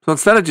 So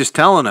instead of just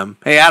telling him,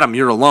 hey, Adam,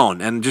 you're alone,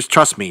 and just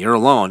trust me, you're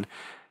alone,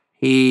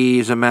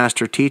 he's a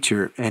master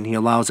teacher, and he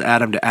allows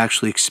Adam to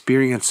actually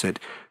experience it.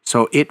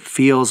 So it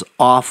feels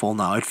awful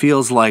now. It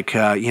feels like,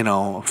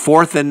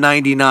 4th and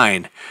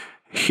 99,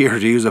 here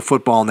to use a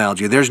football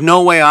analogy. There's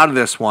no way out of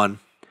this one.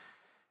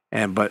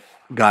 But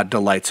God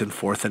delights in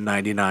 4th and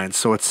 99.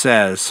 So it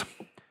says,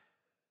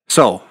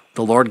 so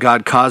the Lord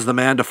God caused the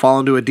man to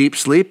fall into a deep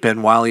sleep,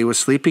 and while he was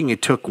sleeping, he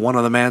took one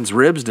of the man's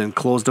ribs and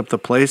closed up the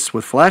place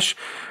with flesh.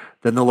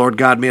 Then the Lord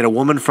God made a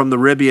woman from the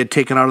rib he had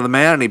taken out of the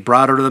man, and he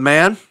brought her to the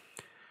man.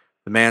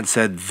 The man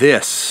said,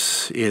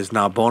 this is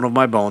now bone of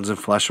my bones and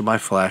flesh of my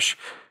flesh.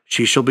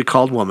 She shall be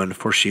called woman,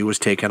 for she was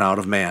taken out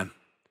of man.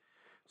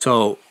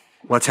 So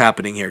what's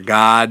happening here?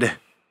 God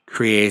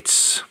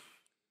creates.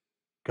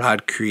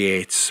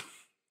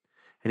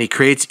 And he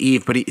creates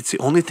Eve, but it's the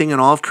only thing in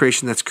all of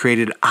creation that's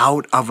created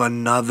out of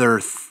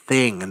another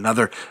thing,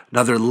 another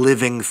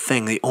living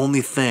thing, the only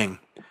thing.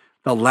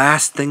 The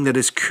last thing that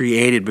is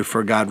created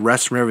before God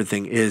rests from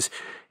everything is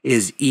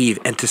Eve.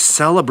 And to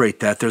celebrate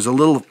that, there's the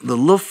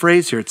little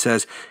phrase here. It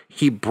says,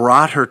 he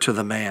brought her to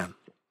the man.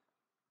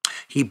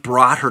 He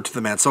brought her to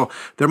the man. So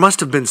there must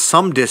have been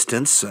some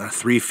distance,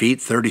 3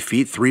 feet, 30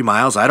 feet, 3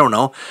 miles, I don't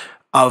know,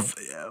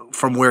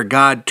 from where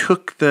God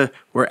took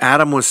where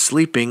Adam was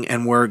sleeping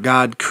and where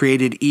God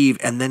created Eve,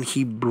 and then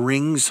he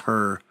brings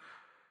her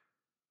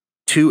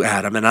to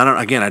Adam. And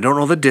I don't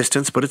know the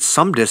distance, but it's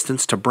some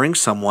distance to bring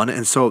someone.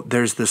 And so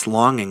there's this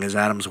longing as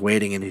Adam's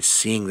waiting and he's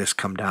seeing this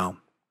come down.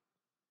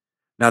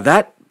 Now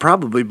that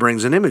probably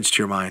brings an image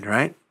to your mind,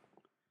 right?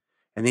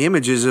 And the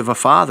image is of a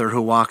father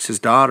who walks his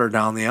daughter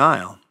down the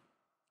aisle.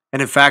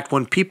 And in fact,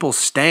 when people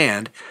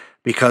stand,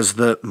 because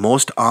the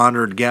most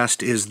honored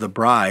guest is the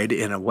bride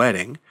in a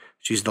wedding,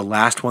 she's the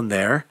last one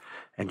there,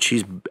 and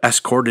she's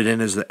escorted in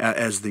as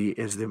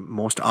the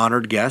most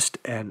honored guest,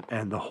 and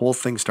the whole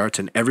thing starts,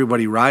 and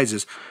everybody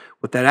rises.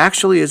 What that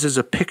actually is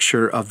a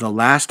picture of the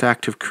last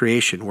act of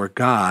creation where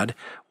God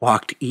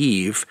walked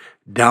Eve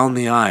down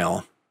the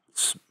aisle,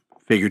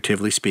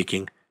 figuratively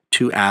speaking,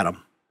 to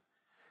Adam.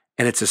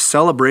 And it's a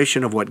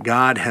celebration of what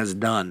God has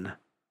done,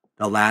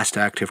 the last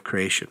act of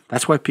creation.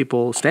 That's why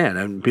people stand.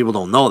 And people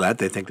don't know that.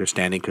 They think they're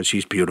standing because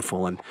she's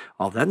beautiful and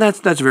all that. And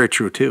that's very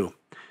true too.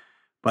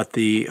 But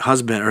the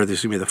husband, or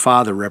the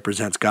father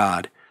represents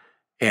God.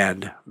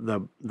 And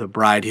the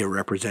bride here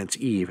represents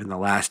Eve in the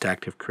last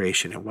act of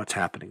creation and what's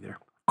happening there.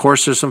 Of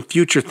course, there's some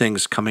future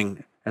things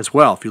coming as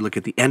well. If you look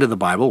at the end of the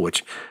Bible,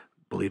 which,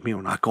 believe me,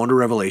 we're not going to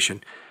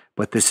Revelation,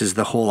 but this is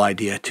the whole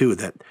idea too,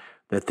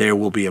 that there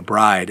will be a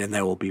bride and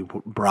that will be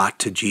brought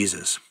to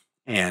Jesus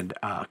and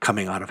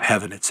coming out of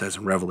heaven, it says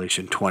in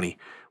Revelation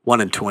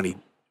 21 and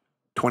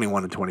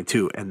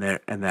 22, and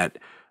that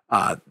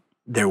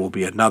there will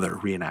be another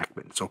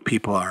reenactment. So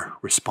people are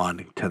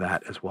responding to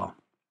that as well.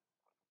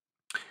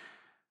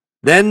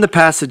 Then the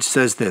passage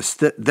says this,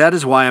 that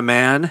is why a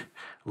man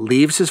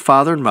leaves his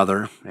father and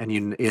mother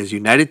and is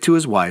united to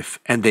his wife,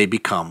 and they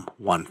become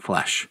one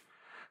flesh.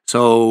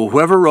 So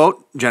whoever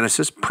wrote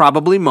Genesis,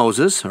 probably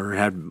Moses, or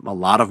had a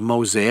lot of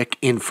Mosaic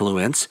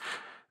influence,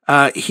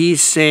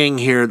 he's saying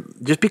here,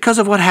 just because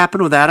of what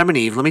happened with Adam and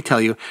Eve, let me tell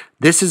you,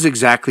 this is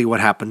exactly what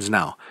happens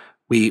now.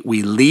 We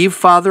leave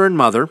father and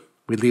mother,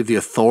 we leave the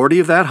authority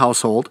of that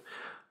household,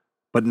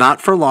 but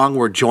not for long.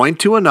 We're joined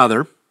to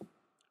another,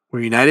 we're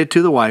united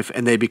to the wife,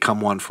 and they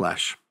become one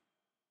flesh.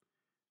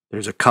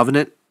 There's a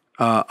covenant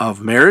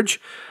of marriage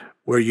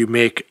where you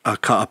make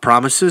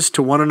promises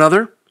to one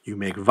another. You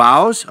make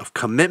vows of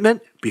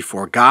commitment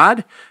before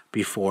God,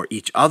 before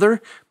each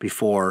other,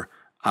 before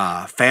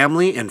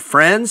family and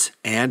friends,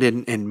 and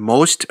in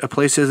most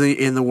places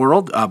in the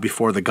world,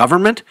 before the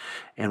government,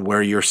 and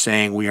where you're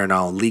saying we are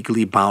now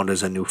legally bound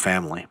as a new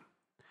family.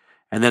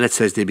 And then it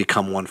says they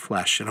become one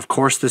flesh. And of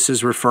course, this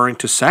is referring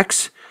to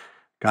sex.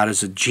 God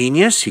is a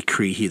genius.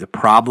 The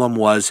problem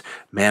was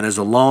man is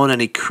alone,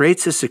 and he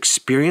creates this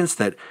experience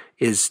that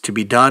is to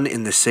be done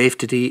in the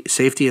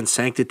safety and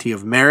sanctity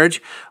of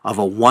marriage, of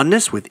a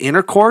oneness with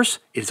intercourse.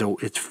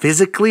 It's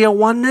physically a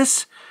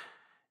oneness,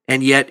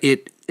 and yet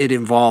it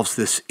involves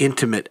this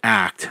intimate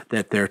act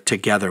that they're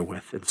together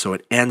with. And so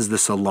it ends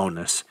this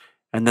aloneness.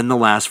 And then the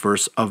last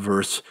verse of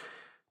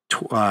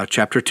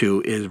chapter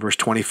 2 is verse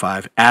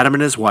 25. Adam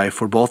and his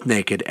wife were both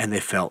naked, and they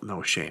felt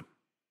no shame.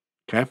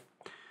 Okay?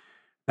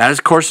 That,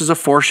 of course, is a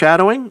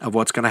foreshadowing of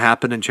what's going to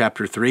happen in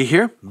chapter 3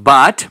 here,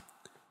 but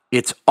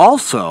it's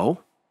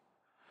also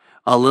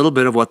a little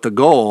bit of what the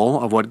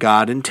goal of what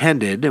God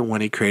intended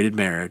when he created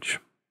marriage.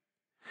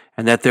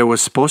 And that there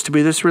was supposed to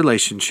be this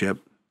relationship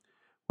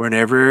where in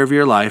every area of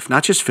your life,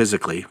 not just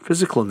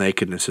physical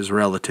nakedness is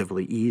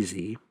relatively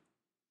easy,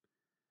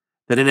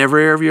 that in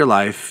every area of your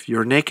life,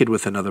 you're naked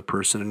with another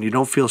person and you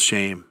don't feel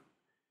shame,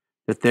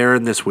 that they're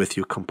in this with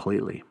you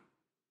completely.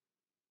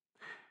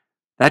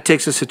 That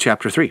takes us to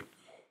chapter 3.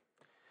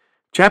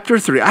 Chapter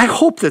 3, I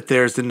hope that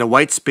there's in the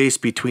white space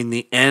between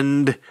the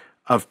end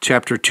of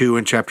chapter 2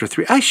 and chapter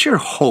 3, I sure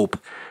hope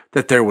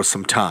that there was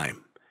some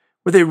time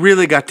where they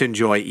really got to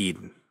enjoy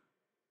Eden.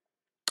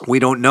 We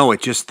don't know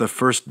it. Just the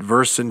first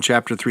verse in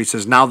chapter 3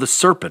 says, now the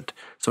serpent.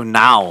 So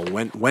now,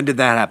 when did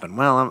that happen?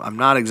 Well, I'm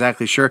not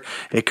exactly sure.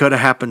 It could have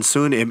happened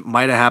soon. It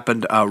might have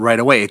happened right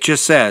away. It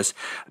just says,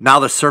 now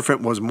the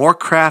serpent was more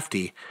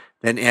crafty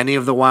than any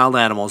of the wild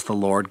animals the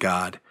Lord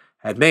God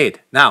had made.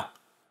 Now,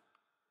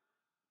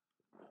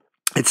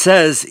 it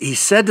says, he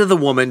said to the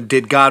woman,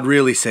 did God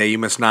really say you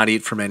must not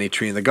eat from any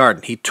tree in the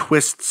garden? He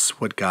twists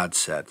what God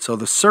said. So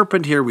the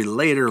serpent here we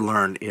later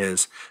learn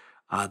is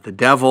the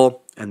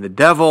devil, and the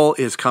devil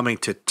is coming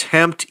to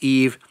tempt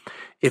Eve.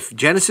 If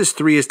Genesis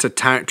 3 is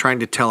trying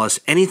to tell us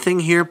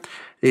anything here,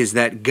 is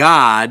that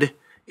God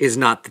is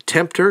not the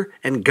tempter,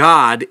 and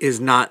God is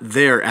not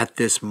there at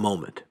this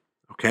moment.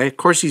 Okay? Of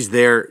course, he's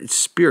there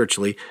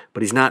spiritually,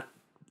 but he's not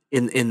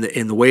in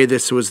the way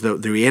this was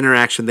the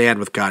interaction they had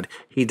with God.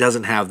 He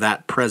doesn't have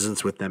that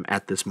presence with them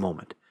at this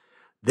moment.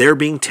 They're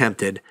being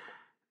tempted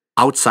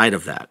outside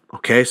of that.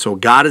 Okay? So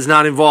God is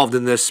not involved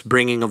in this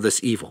bringing of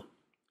this evil.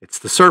 It's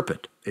the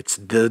serpent. It's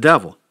the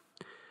devil.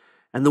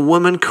 And the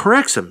woman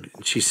corrects him.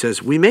 She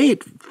says, we may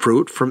eat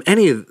fruit from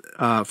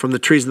from the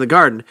trees in the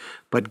garden,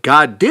 but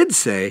God did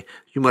say,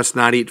 you must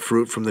not eat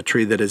fruit from the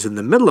tree that is in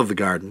the middle of the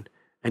garden,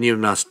 and you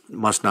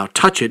must not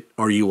touch it,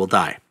 or you will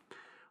die.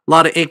 A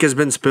lot of ink has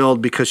been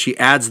spilled because she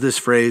adds this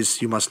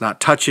phrase, you must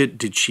not touch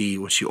it. Was she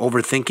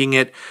overthinking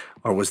it?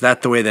 Or was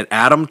that the way that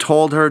Adam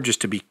told her, just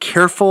to be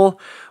careful?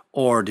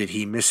 Or did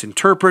he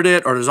misinterpret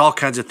it? Or there's all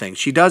kinds of things.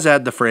 She does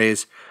add the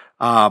phrase,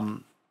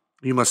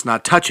 you must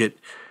not touch it.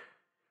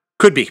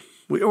 Could be.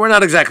 We're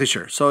not exactly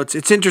sure. So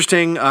it's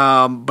interesting.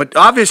 But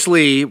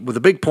obviously,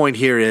 the big point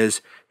here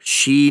is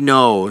she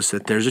knows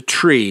that there's a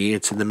tree.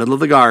 It's in the middle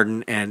of the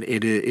garden, and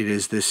it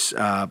is this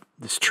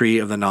tree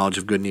of the knowledge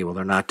of good and evil.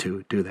 They're not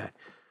to do that.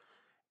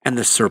 And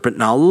the serpent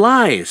now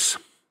lies.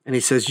 And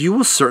he says, you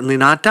will certainly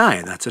not die.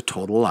 And that's a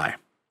total lie.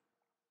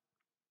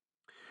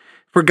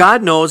 For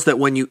God knows that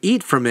when you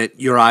eat from it,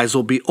 your eyes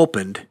will be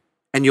opened,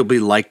 and you'll be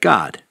like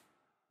God,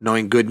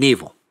 knowing good and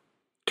evil.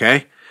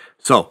 Okay?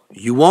 So,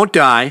 you won't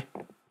die.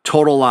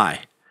 Total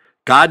lie.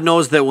 God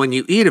knows that when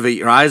you eat of it,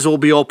 your eyes will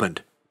be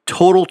opened.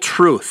 Total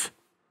truth.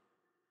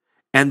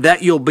 And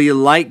that you'll be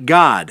like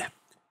God.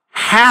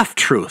 Half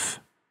truth.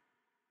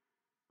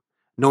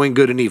 Knowing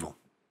good and evil.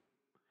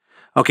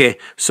 Okay,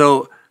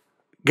 so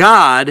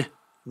God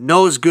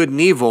knows good and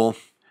evil,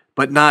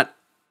 but not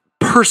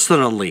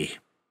personally.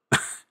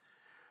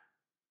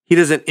 He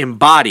doesn't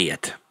embody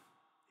it.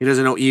 He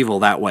doesn't know evil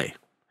that way.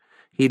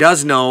 He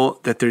does know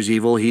that there's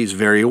evil. He's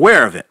very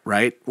aware of it,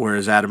 right?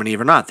 Whereas Adam and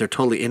Eve are not. They're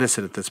totally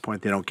innocent at this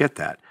point. They don't get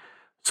that.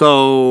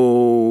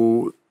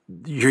 So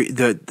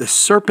the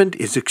serpent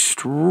is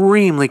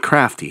extremely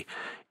crafty.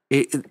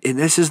 And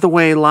this is the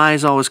way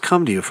lies always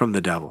come to you from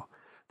the devil.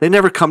 They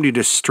never come to you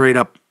just straight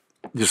up,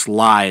 just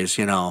lies,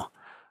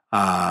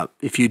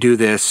 if you do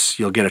this,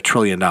 you'll get $1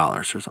 trillion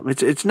or something.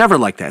 It's never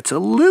like that. It's a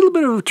little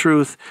bit of a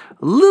truth,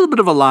 a little bit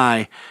of a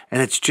lie,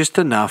 and it's just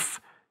enough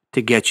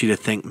to get you to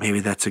think maybe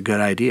that's a good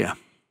idea.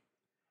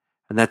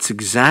 And that's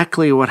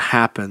exactly what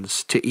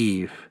happens to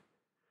Eve.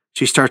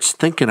 She starts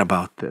thinking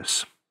about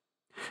this.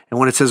 And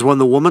when it says, when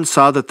the woman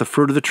saw that the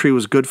fruit of the tree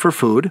was good for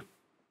food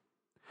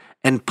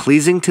and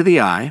pleasing to the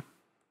eye.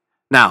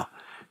 Now,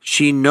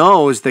 she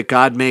knows that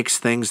God makes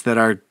things that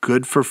are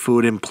good for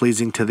food and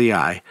pleasing to the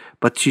eye,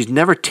 but she's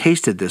never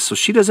tasted this, so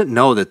she doesn't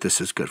know that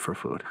this is good for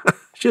food.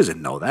 She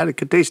doesn't know that. It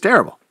could taste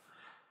terrible.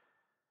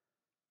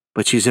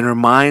 But she's in her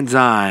mind's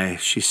eye,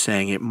 she's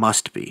saying it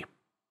must be.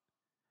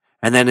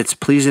 And then it's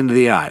pleasing to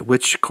the eye,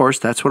 which, of course,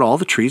 that's what all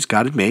the trees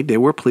God had made. They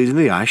were pleasing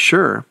to the eye,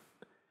 sure.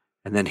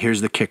 And then here's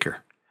the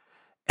kicker.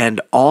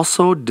 And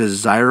also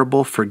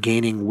desirable for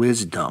gaining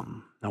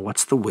wisdom. Now,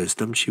 what's the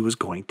wisdom she was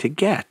going to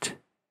get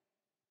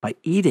by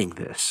eating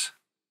this?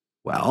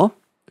 Well,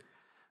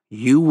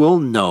 you will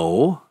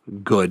know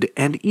good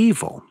and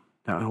evil.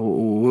 Now,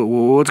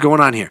 what's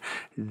going on here?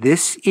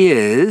 This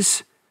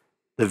is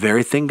the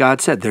very thing God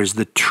said. There's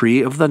the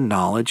tree of the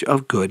knowledge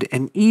of good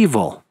and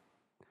evil.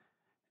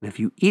 And if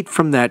you eat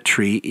from that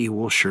tree, you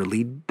will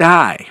surely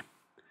die.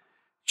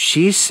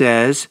 She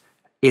says,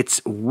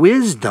 it's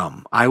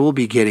wisdom. I will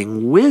be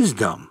getting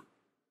wisdom.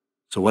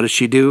 So what does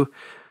she do?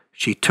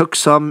 She took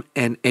some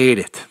and ate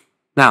it.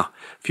 Now,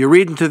 if you're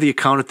reading through the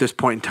account at this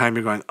point in time,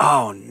 you're going,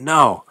 oh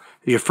no.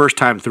 Your first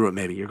time through it,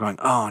 maybe. You're going,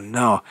 oh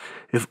no.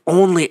 If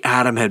only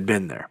Adam had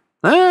been there.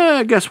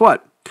 Guess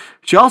what?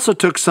 She also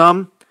gave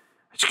some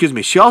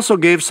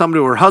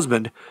to her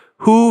husband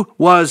who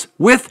was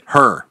with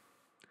her.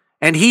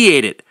 And he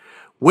ate it.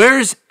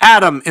 Where's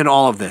Adam in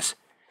all of this?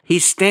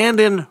 He's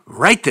standing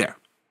right there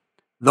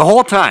the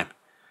whole time.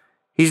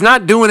 He's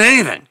not doing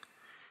anything.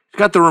 He's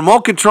got the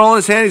remote control in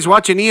his hand. He's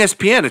watching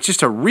ESPN. It's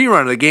just a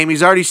rerun of the game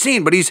he's already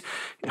seen, but he's,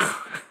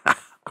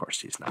 of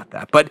course he's not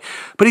that, but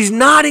he's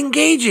not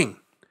engaging.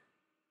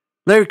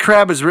 Larry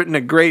Crabb has written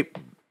a great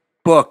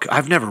book.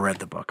 I've never read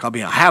the book. I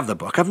have the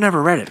book. I've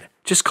never read it.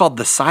 Just called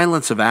The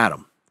Silence of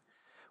Adam,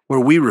 where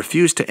we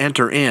refuse to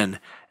enter in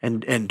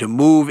and to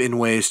move in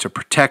ways to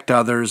protect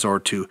others or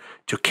to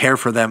care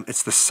for them.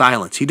 It's the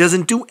silence. He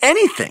doesn't do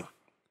anything.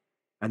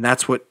 And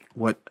that's what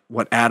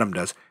Adam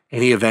does.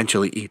 And he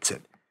eventually eats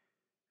it.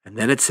 And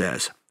then it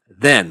says,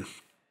 then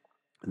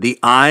the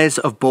eyes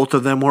of both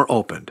of them were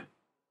opened,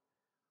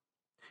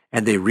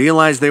 and they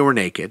realized they were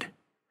naked.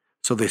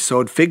 So they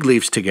sewed fig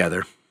leaves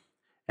together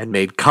and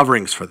made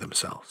coverings for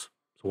themselves.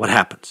 So what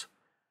happens?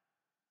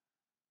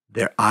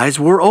 Their eyes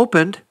were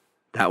opened.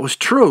 That was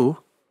true.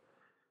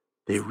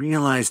 They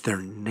realize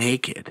they're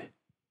naked.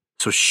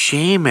 So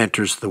shame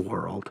enters the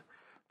world.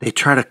 They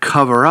try to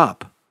cover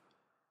up.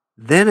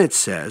 Then it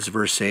says,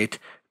 verse 8,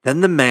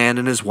 then the man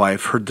and his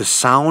wife heard the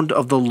sound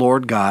of the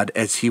Lord God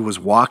as he was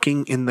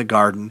walking in the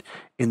garden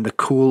in the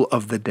cool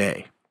of the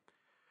day.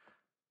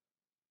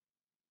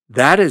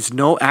 That is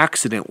no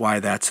accident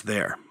why that's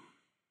there.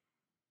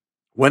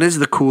 When is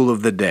the cool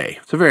of the day?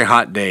 It's a very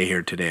hot day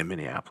here today in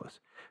Minneapolis.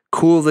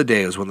 Cool of the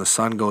day is when the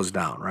sun goes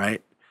down,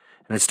 right?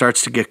 And it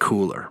starts to get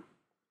cooler.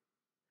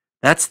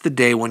 That's the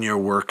day when your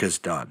work is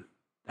done.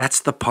 That's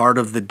the part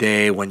of the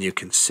day when you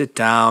can sit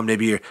down,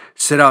 maybe you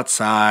sit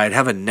outside,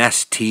 have a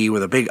Nest tea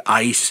with a big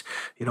ice,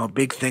 a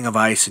big thing of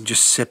ice, and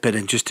just sip it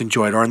and just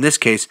enjoy it. Or in this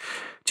case,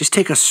 just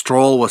take a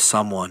stroll with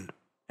someone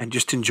and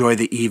just enjoy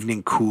the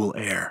evening cool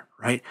air,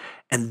 right?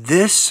 And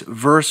this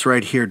verse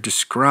right here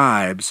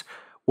describes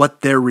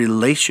what their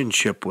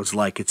relationship was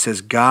like. It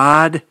says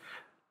God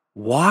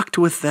walked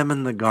with them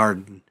in the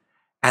garden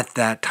at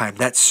that time,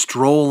 that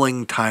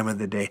strolling time of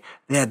the day.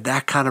 They had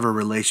that kind of a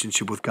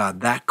relationship with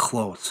God, that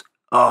close.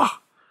 Oh,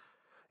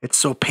 it's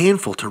so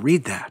painful to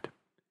read that.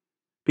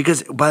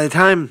 Because by the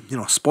time,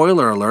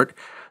 spoiler alert,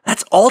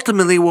 that's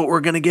ultimately what we're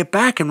going to get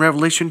back in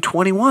Revelation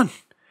 21.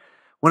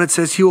 When it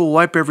says he will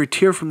wipe every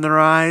tear from their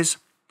eyes,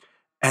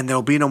 and there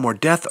will be no more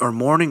death or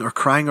mourning or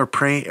crying or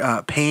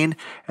pain,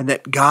 and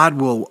that God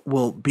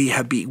will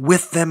be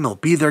with them. He'll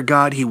be their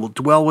God. He will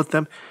dwell with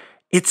them.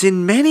 It's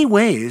in many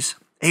ways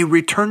a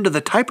return to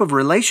the type of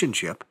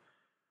relationship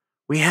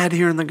we had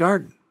here in the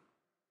garden.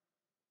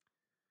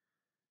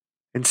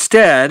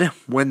 Instead,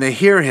 when they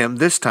hear him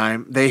this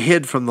time, they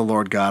hid from the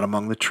Lord God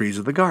among the trees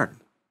of the garden.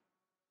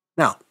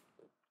 Now,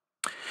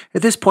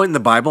 at this point in the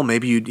Bible,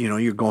 maybe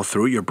you're going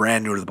through it, you're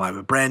brand new to the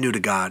Bible, brand new to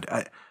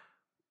God.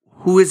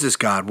 Who is this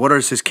God? What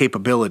are his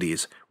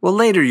capabilities? Well,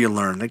 later you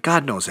learn that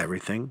God knows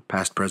everything,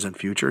 past, present,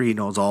 future. He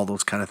knows all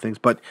those kind of things.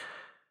 But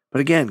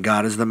again,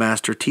 God is the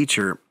master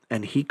teacher,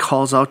 and he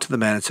calls out to the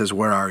man and says,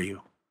 "Where are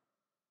you?"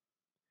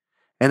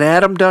 And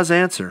Adam does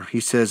answer. He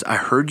says, "I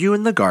heard you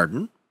in the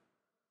garden,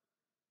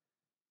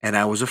 and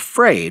I was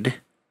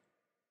afraid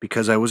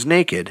because I was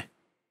naked,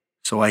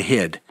 so I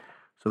hid."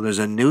 So there's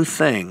a new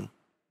thing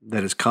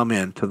that has come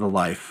into the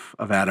life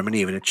of Adam and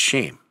Eve, and it's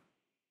shame.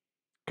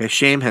 Okay,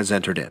 shame has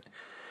entered in.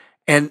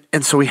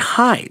 And so he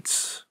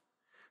hides.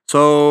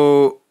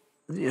 So,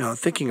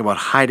 thinking about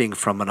hiding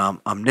from an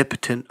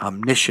omnipotent,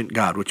 omniscient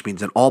God, which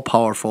means an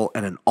all-powerful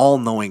and an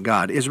all-knowing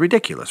God, is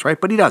ridiculous, right?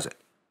 But he does it.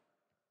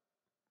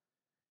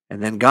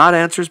 And then God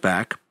answers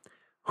back,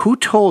 "Who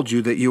told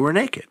you that you were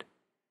naked?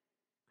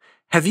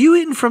 Have you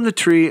eaten from the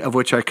tree of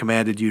which I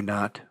commanded you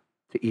not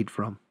to eat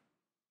from?"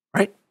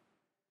 Right?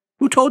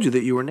 Who told you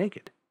that you were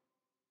naked?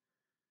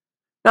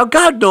 Now,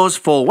 God knows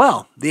full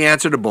well the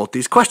answer to both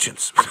these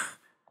questions.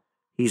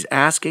 He's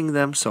asking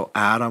them so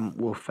Adam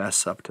will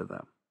fess up to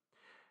them.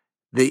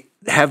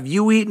 Have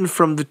you eaten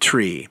from the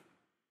tree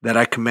that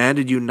I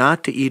commanded you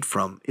not to eat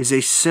from is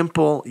a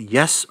simple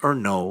yes or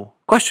no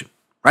question,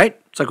 right?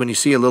 It's like when you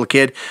see a little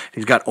kid,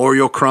 he's got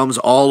Oreo crumbs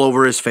all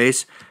over his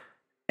face,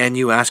 and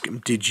you ask him,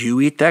 "Did you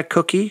eat that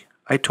cookie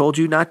I told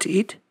you not to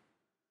eat?"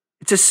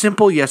 It's a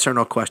simple yes or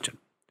no question.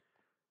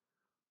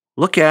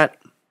 Look at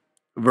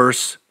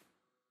verse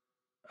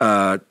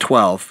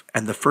 12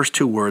 and the first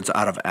two words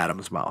out of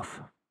Adam's mouth.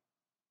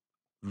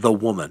 The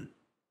woman.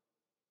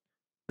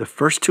 The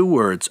first two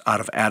words out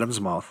of Adam's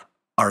mouth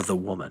are the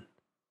woman.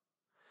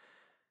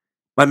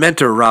 My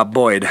mentor, Rob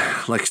Boyd,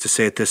 likes to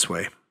say it this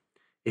way: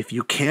 if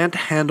you can't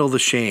handle the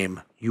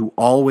shame, you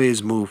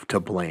always move to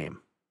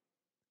blame.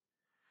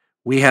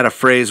 We had a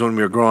phrase when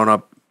we were growing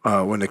up,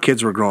 when the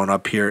kids were growing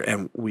up here,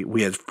 and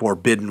we had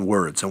forbidden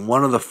words. And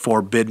one of the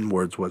forbidden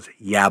words was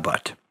 "yeah,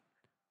 but."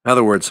 In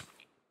other words,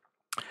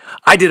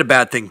 I did a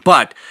bad thing,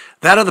 but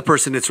that other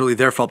person, it's really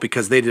their fault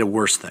because they did a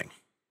worse thing.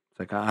 It's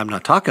like, I'm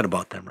not talking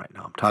about them right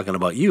now. I'm talking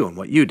about you and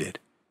what you did.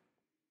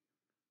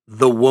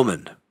 The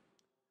woman.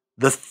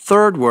 The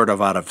third word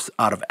out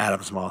of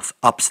Adam's mouth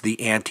ups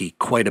the ante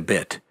quite a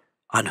bit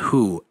on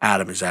who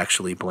Adam is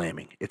actually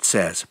blaming. It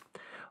says,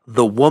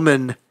 "The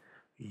woman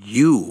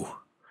you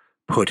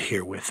put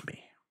here with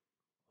me."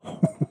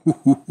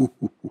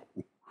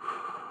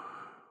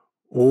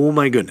 Oh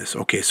my goodness.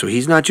 Okay, so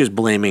he's not just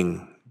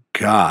blaming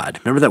God.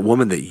 Remember that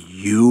woman that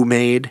you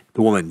made?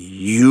 The woman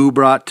you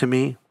brought to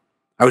me?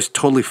 I was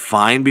totally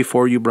fine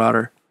before you brought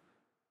her.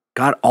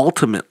 God,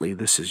 ultimately,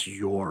 this is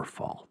your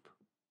fault.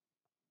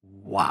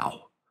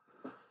 Wow.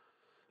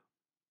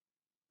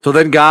 So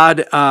then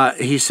God,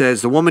 he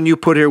says, "The woman you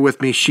put here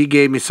with me, she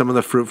gave me some of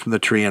the fruit from the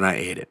tree and I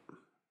ate it."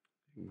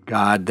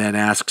 God then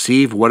asks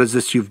Eve, "What is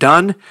this you've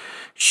done?"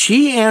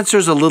 She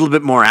answers a little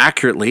bit more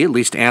accurately, at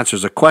least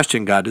answers a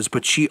question God does,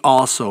 but she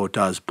also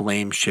does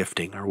blame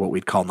shifting, or what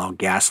we'd call now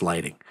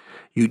gaslighting.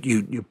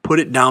 You put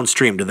it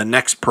downstream to the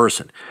next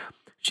person.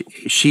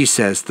 She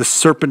says, "The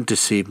serpent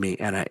deceived me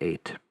and I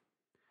ate."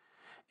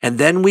 And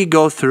then we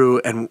go through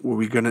and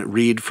we're going to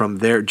read from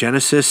there,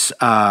 Genesis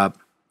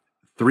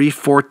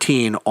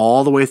 3:14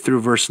 all the way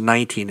through verse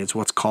 19 is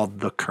what's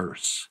called the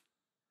curse.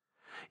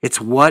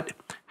 It's what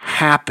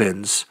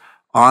happens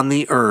on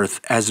the earth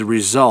as a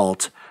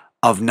result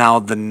of now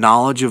the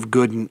knowledge of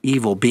good and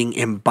evil being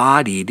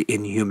embodied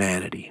in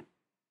humanity.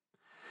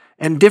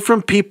 And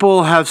different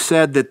people have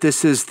said that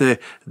this is the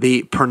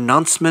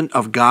pronouncement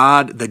of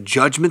God, the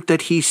judgment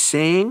that he's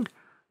saying.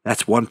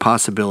 That's one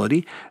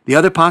possibility. The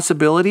other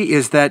possibility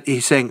is that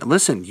he's saying,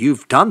 "Listen,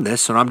 you've done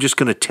this, and I'm just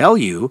going to tell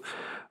you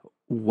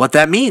what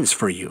that means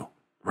for you,"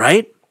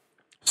 right?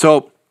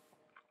 So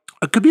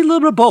it could be a little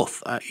bit of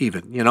both,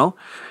 even.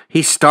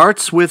 He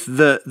starts with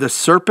the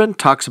serpent,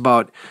 talks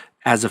about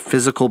as a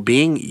physical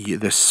being,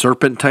 the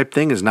serpent type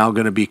thing is now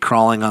going to be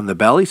crawling on the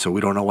belly, so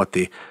we don't know what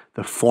the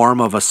form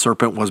of a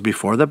serpent was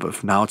before that,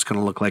 but now it's going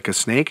to look like a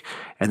snake.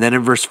 And then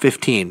in verse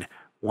 15,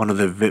 one of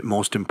the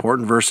most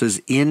important verses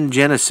in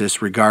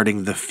Genesis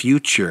regarding the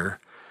future,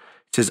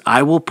 it says,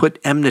 "I will put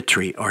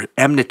enmity,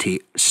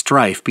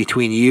 strife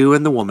between you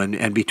and the woman,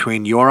 and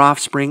between your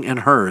offspring and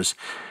hers.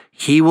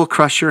 He will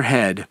crush your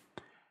head,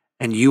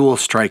 and you will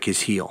strike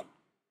his heel."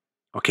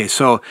 Okay,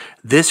 so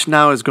this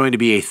now is going to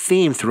be a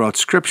theme throughout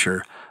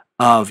Scripture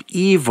of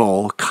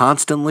evil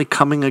constantly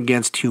coming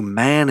against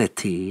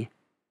humanity,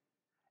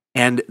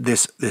 and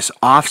this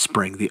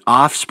offspring,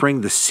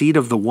 the seed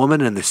of the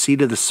woman and the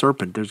seed of the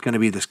serpent. There's going to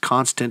be this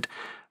constant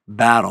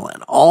battle,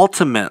 and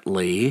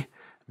ultimately,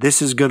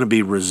 this is going to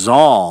be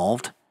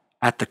resolved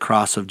at the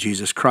cross of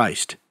Jesus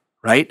Christ,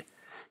 right?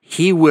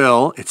 He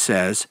will, it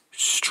says,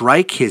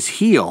 strike his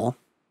heel,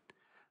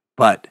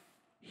 but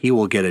he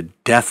will get a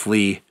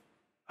deathly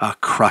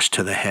crush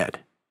to the head.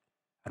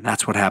 And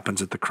that's what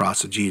happens at the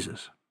cross of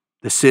Jesus.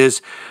 This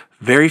is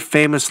very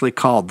famously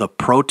called the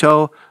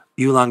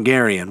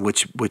proto-evangelion,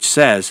 which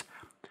says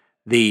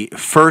the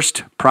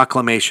first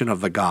proclamation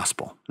of the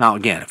gospel. Now,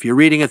 again, if you're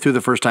reading it through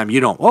the first time, you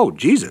don't, oh,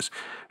 Jesus.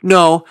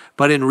 No,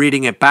 but in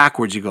reading it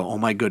backwards, you go, oh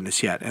my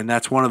goodness, yet. And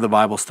that's one of the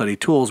Bible study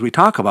tools we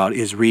talk about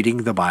is reading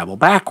the Bible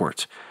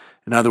backwards.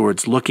 In other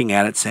words, looking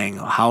at it, saying,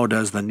 how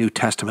does the New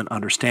Testament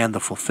understand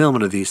the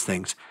fulfillment of these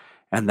things?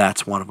 And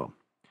that's one of them.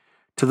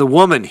 To the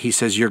woman, he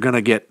says, you're going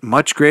to get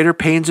much greater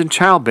pains in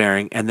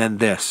childbearing. And then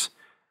this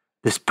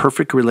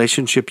perfect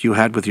relationship you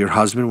had with your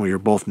husband where you're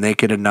both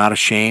naked and not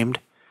ashamed,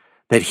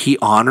 that he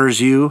honors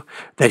you,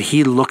 that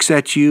he looks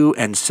at you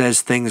and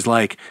says things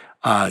like,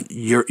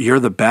 you're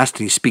the best,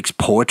 and he speaks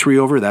poetry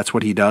over. That's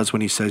what he does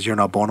when he says, you're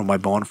now bone of my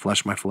bone,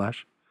 flesh of my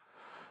flesh.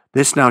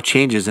 This now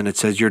changes, and it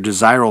says, your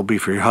desire will be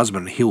for your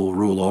husband, and he will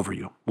rule over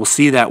you. We'll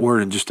see that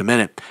word in just a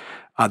minute.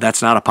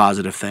 That's not a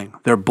positive thing.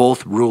 They're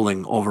both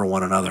ruling over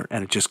one another,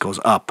 and it just goes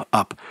up,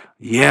 up.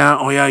 Yeah,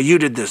 oh yeah, you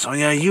did this. Oh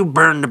yeah, you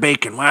burned the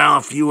bacon. Well,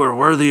 if you were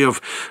worthy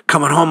of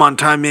coming home on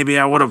time, maybe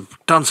I would have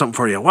done something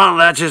for you. Well,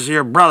 that's just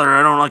your brother.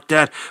 I don't like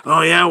that.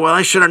 Oh yeah, well,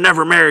 I should have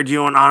never married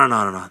you, and on and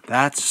on and on.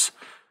 That's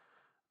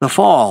the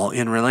fall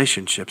in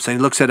relationships. And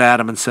he looks at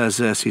Adam and says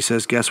this. He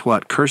says, guess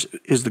what? Cursed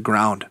is the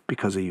ground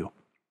because of you.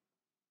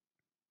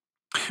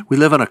 We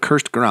live on a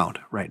cursed ground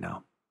right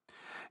now.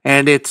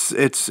 And it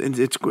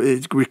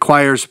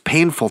requires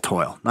painful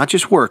toil, not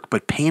just work,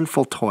 but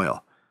painful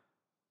toil.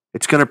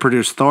 It's going to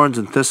produce thorns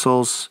and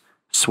thistles,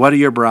 sweat of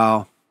your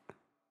brow.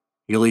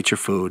 You'll eat your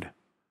food.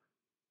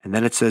 And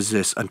then it says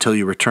this, until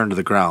you return to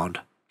the ground,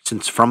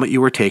 since from it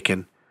you were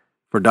taken,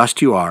 for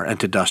dust you are, and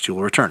to dust you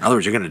will return. In other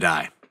words, you're going to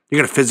die. You're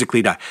going to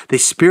physically die. They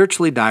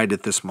spiritually died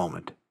at this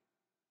moment,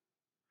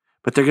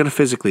 but they're going to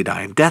physically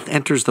die, and death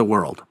enters the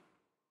world.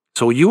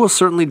 So you will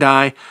certainly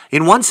die.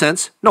 In one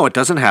sense, no, it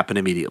doesn't happen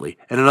immediately.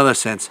 In another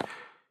sense,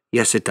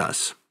 yes, it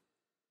does.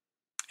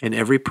 And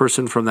every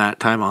person from that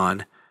time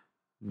on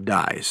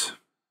dies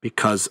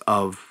because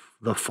of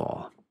the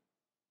fall.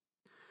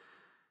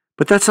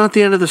 But that's not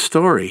the end of the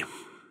story.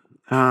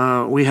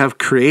 We have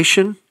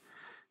creation,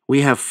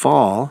 we have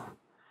fall,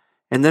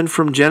 and then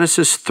from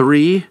Genesis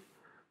 3,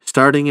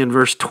 starting in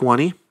verse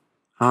 20,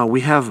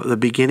 we have the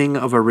beginning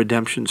of a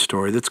redemption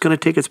story that's going to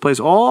take its place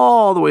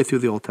all the way through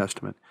the Old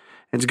Testament.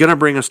 It's going to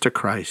bring us to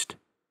Christ.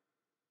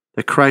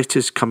 That Christ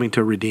is coming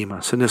to redeem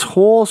us. And this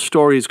whole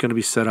story is going to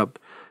be set up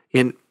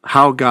in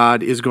how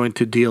God is going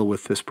to deal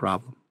with this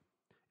problem.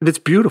 And it's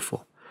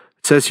beautiful.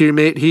 It says here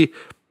he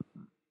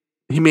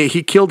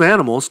killed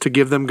animals to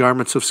give them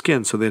garments of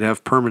skin so they'd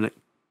have permanent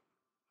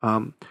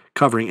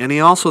covering. And he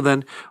also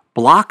then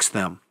blocks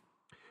them.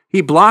 He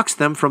blocks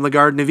them from the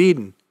Garden of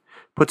Eden.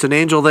 Puts an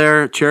angel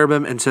there,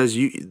 cherubim, and says,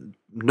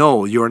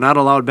 no, you are not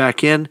allowed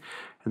back in.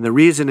 And the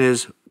reason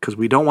is because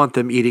we don't want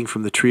them eating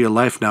from the tree of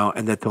life now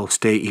and that they'll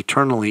stay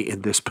eternally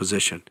in this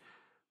position.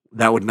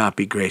 That would not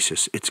be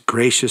gracious. It's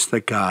gracious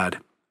that God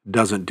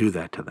doesn't do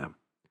that to them.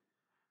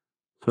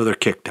 So they're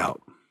kicked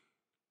out.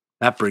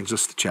 That brings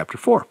us to chapter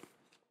 4.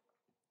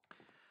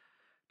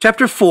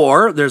 Chapter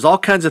 4, there's all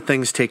kinds of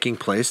things taking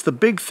place. The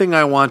big thing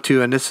I want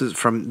to, and this is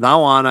from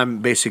now on, I'm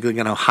basically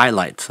going to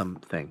highlight some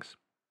things.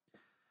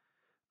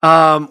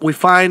 We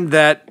find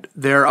that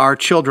there are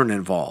children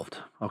involved,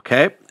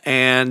 okay?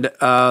 And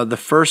the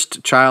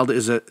first child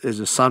is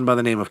a son by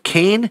the name of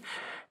Cain,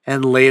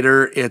 and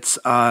later it's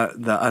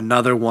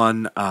another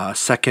one.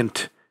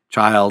 Second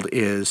child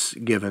is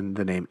given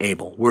the name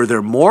Abel. Were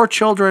there more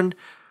children?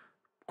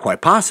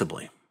 Quite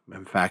possibly.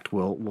 In fact,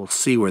 we'll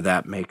see where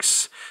that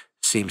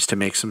seems to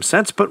make some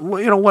sense. But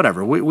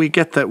whatever. We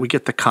get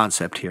the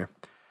concept here.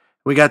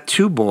 We got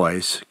two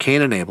boys,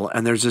 Cain and Abel,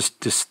 and there's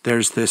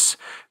this.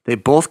 They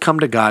both come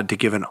to God to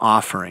give an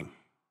offering,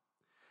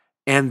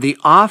 and the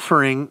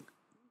offering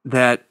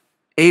that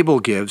Abel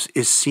gives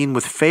is seen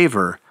with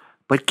favor,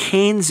 but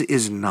Cain's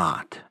is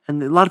not.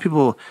 And a lot of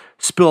people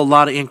spill a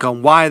lot of ink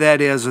on why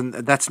that is, and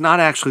that's not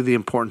actually the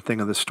important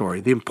thing of the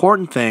story. The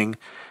important thing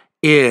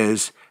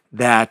is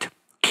that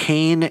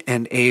Cain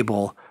and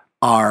Abel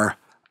are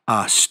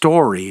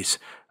stories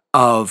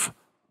of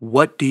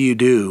what do you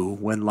do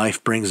when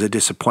life brings a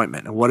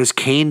disappointment. And what does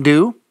Cain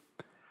do?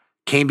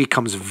 Cain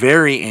becomes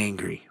very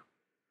angry.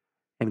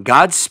 And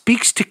God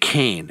speaks to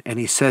Cain, and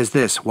he says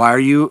this, why are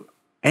you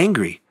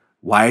angry?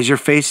 Why is your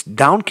face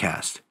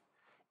downcast?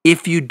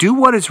 If you do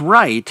what is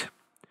right,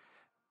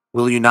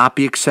 will you not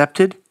be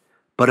accepted?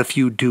 But if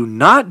you do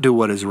not do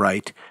what is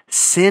right,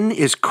 sin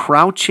is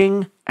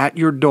crouching at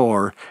your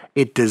door.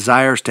 It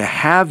desires to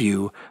have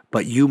you,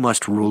 but you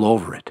must rule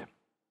over it.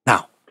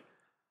 Now,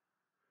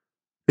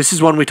 this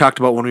is one we talked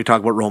about when we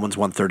talked about Romans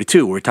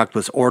 1:32, where we talked about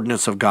this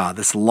ordinance of God,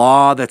 this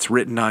law that's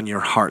written on your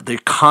heart, the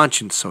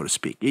conscience, so to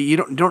speak.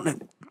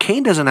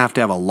 Cain doesn't have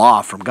to have a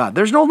law from God.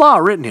 There's no law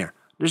written here.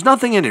 There's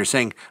nothing in here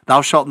saying,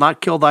 thou shalt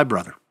not kill thy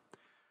brother.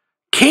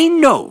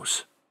 Cain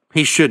knows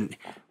he shouldn't.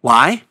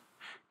 Why?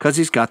 Because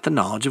he's got the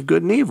knowledge of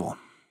good and evil.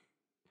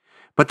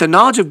 But the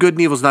knowledge of good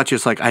and evil is not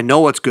just like, I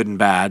know what's good and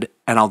bad,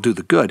 and I'll do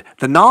the good.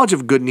 The knowledge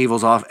of good and evil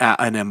is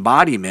an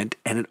embodiment,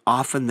 and it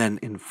often then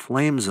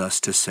inflames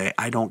us to say,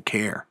 I don't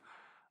care.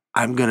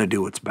 I'm going to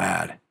do what's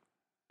bad.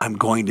 I'm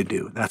going to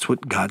do. That's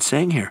what God's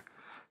saying here.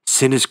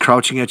 Sin is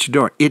crouching at your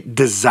door. It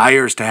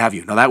desires to have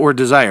you. Now, that word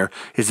desire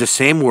is the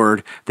same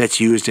word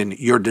that's used in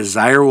your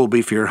desire will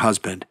be for your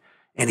husband,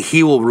 and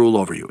he will rule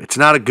over you. It's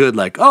not a good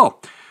like, oh,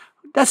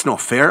 that's no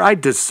fair. I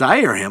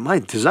desire him. I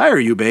desire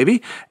you,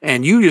 baby,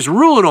 and you just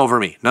ruling over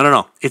me. No, no,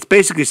 no. It's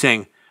basically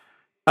saying,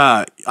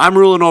 I'm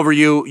ruling over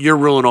you, you're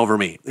ruling over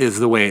me, is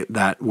the way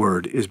that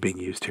word is being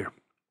used here.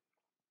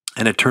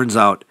 And it turns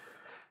out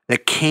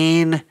that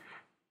Cain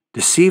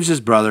deceives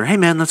his brother. Hey,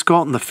 man, let's go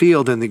out in the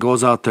field. And he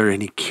goes out there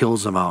and he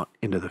kills him out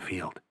into the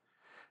field.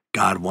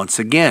 God once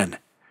again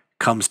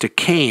comes to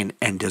Cain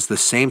and does the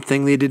same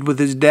thing they did with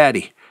his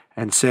daddy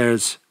and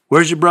says,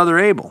 where's your brother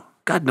Abel?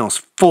 God knows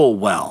full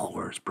well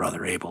where his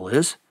brother Abel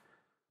is.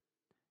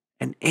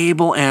 And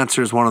Abel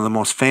answers one of the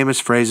most famous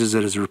phrases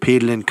that is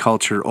repeated in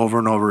culture over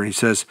and over. He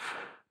says,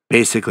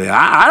 basically,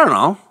 I don't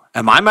know.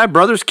 Am I my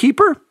brother's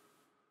keeper?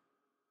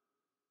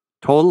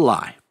 Total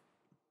lie.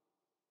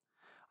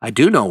 I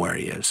do know where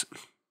he is.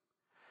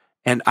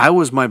 And I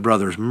was my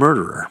brother's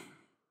murderer.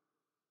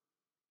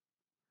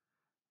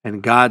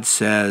 And God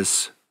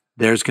says,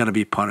 there's going to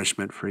be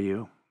punishment for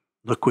you.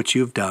 Look what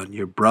you've done.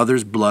 Your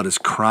brother's blood is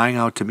crying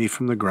out to me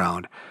from the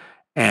ground.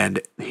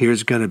 And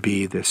here's going to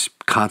be this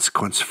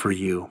consequence for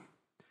you.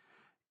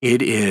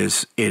 It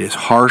is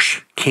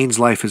harsh. Cain's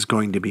life is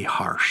going to be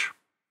harsh.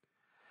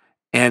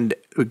 And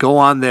we go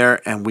on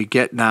there and we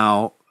get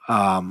now,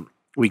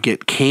 we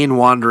get Cain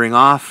wandering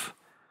off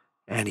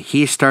and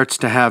he starts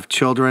to have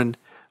children.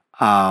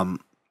 And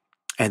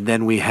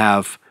then we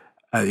have,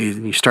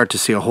 you start to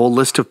see a whole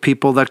list of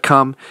people that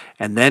come.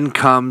 And then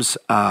comes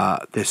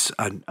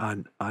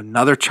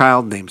another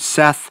child named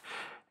Seth,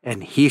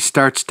 and he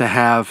starts to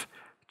have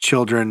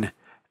children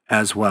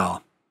as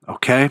well.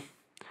 Okay?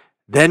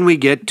 Then we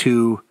get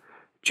to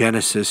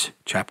Genesis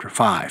chapter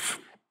 5.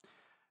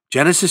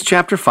 Genesis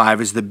chapter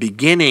 5 is the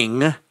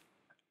beginning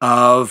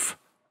of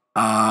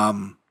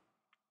how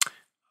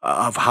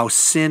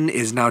sin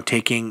is now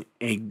taking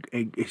a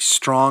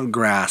strong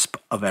grasp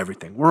of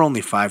everything. We're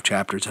only 5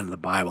 chapters into the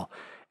Bible,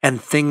 and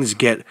things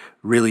get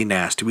really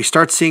nasty. We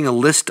start seeing a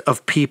list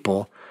of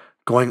people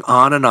going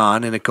on,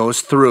 and it goes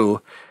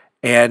through,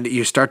 and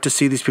you start to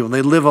see these people.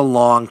 They live a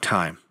long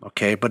time,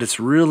 okay? But it's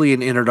really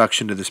an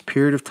introduction to this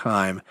period of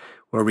time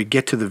where we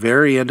get to the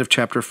very end of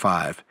chapter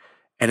 5,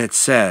 and it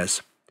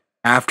says,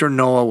 after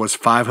Noah was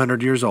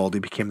 500 years old,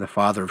 he became the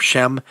father of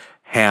Shem,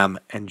 Ham,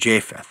 and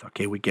Japheth.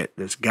 Okay, we get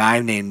this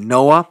guy named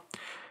Noah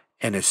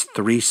and his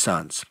 3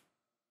 sons.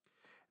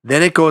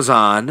 Then it goes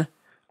on.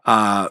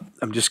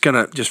 I'm just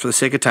for the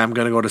sake of time, I'm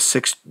going to go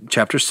to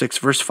chapter 6,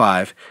 verse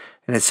 5.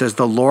 And it says,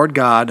 the Lord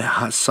God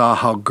saw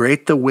how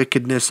great the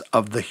wickedness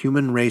of the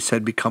human race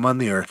had become on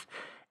the earth,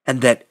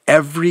 and that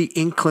every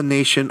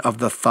inclination of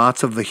the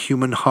thoughts of the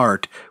human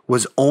heart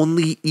was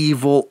only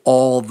evil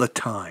all the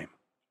time.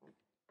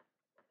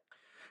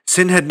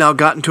 Sin had now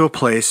gotten to a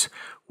place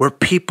where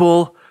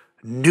people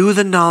knew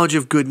the knowledge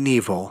of good and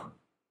evil,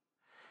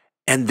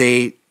 and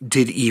they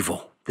did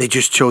evil. They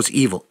just chose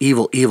evil.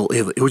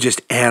 It was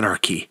just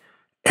anarchy.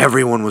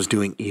 Everyone was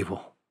doing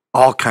evil,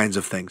 all kinds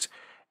of things.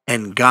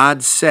 And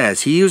God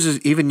says, he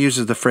even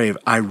uses the phrase,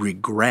 I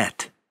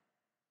regret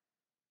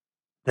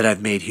that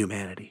I've made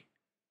humanity.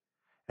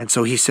 And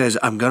so he says,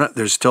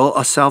 there's still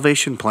a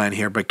salvation plan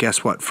here, but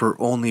guess what?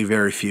 For only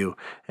very few.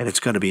 And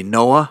it's going to be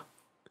Noah,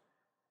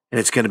 and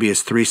it's going to be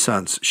his 3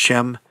 sons,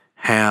 Shem,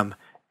 Ham,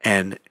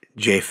 and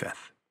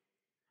Japheth.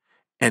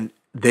 And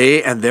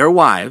they and their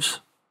wives,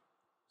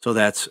 so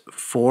that's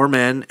 4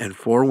 men and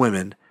 4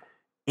 women,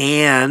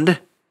 and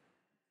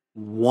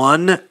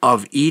 1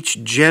 of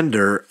each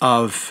gender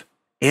of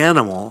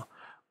animal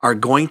are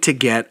going to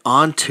get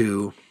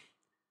onto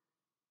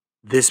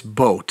this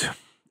boat,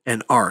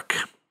 an ark.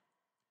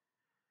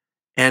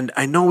 And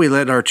I know we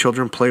let our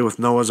children play with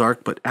Noah's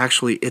Ark, but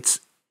actually it's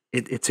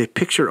a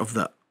picture of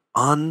the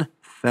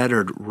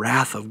unfettered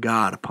wrath of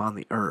God upon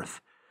the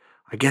earth.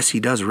 I guess he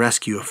does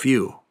rescue a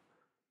few,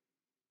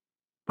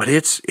 but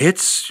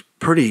it's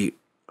pretty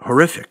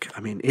horrific.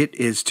 I mean, it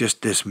is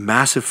just this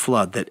massive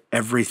flood that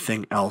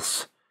everything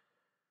else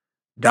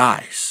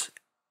dies.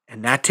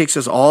 And that takes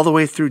us all the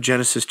way through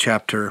Genesis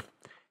chapter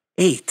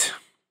 8.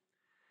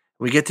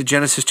 We get to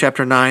Genesis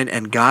chapter 9,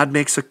 and God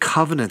makes a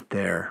covenant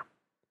there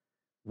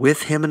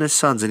with him and his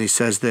sons. And he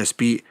says this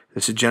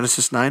is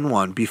Genesis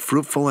 9:1, be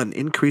fruitful and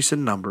increase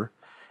in number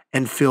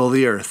and fill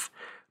the earth.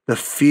 The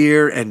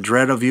fear and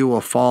dread of you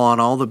will fall on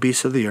all the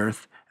beasts of the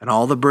earth and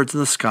all the birds in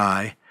the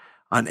sky,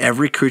 on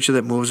every creature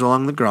that moves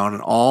along the ground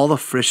and all the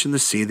fish in the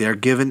sea. They are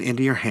given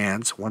into your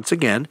hands. Once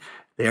again,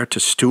 they are to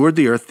steward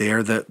the earth. They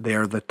are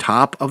the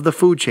top of the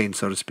food chain,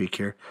 so to speak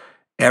here.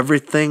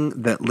 Everything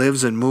that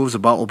lives and moves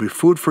about will be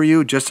food for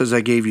you, just as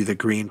I gave you the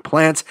green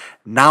plants.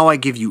 Now I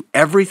give you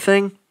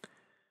everything.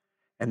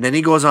 And then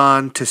he goes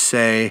on to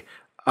say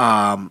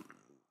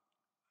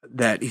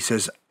that he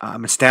says,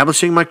 I'm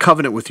establishing my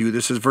covenant with you.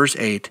 This is verse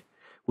 8,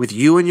 with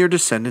you and your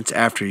descendants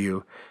after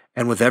you,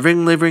 and with every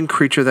living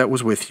creature that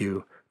was with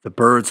you, the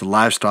birds, the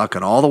livestock,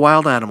 and all the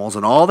wild animals,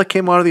 and all that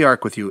came out of the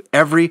ark with you,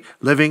 every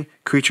living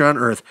creature on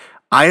earth.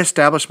 I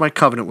established my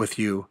covenant with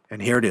you,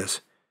 and here it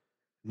is,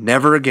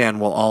 Never again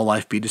will all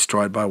life be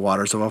destroyed by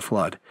waters of a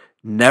flood.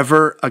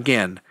 Never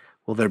again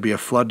will there be a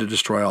flood to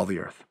destroy all the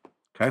earth.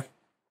 Okay?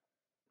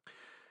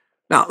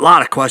 Now, a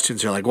lot of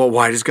questions are like, well,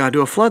 why does God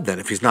do a flood then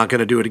if he's not going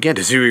to do it again?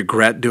 Does he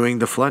regret doing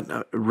the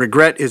flood?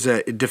 Regret is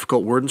a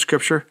difficult word in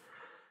Scripture.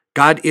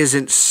 God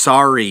isn't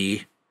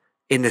sorry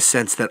in the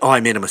sense that, oh, I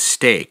made a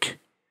mistake.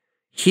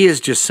 He is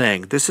just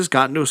saying, this has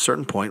gotten to a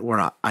certain point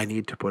where I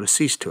need to put a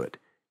cease to it.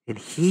 And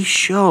he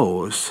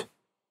shows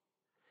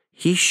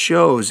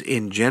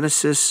in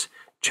Genesis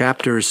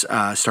chapters,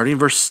 starting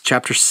in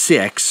chapter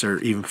 6 or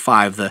even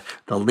 5, the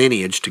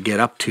lineage to get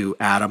up to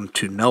Adam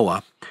to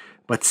Noah.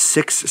 But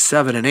 6,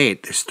 7, and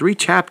 8, there's 3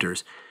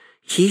 chapters.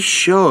 He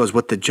shows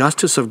what the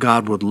justice of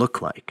God would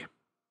look like.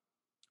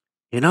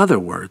 In other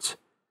words,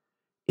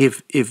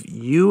 if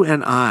you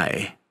and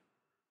I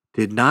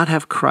did not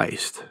have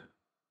Christ,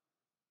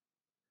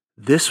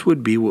 this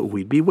would be what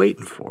we'd be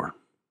waiting for.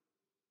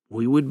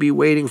 We would be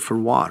waiting for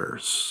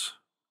waters,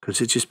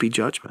 because it'd just be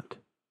judgment.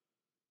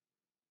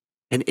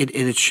 And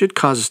it should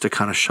cause us to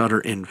kind of shudder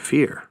in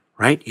fear,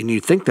 right? And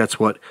you think that's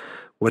what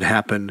would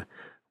happen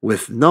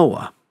with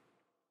Noah.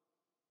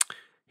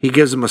 He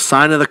gives them a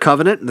sign of the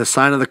covenant, and the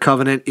sign of the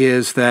covenant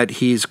is that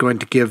he's going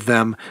to give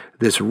them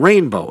this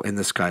rainbow in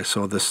the sky.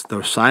 So the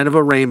sign of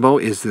a rainbow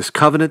is this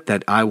covenant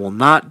that I will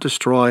not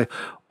destroy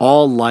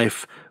all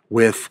life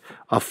with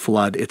a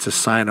flood. It's a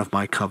sign of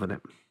my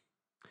covenant.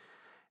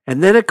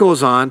 And then it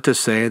goes on to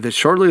say that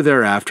shortly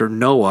thereafter,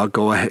 Noah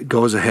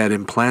goes ahead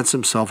and plants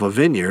himself a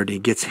vineyard. He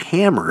gets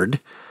hammered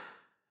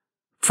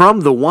from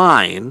the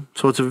wine.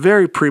 So it's a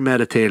very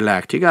premeditated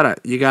act. You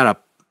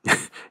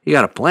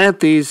gotta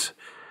plant these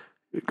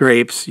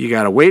grapes. You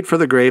got to wait for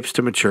the grapes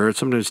to mature. It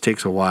sometimes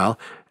takes a while.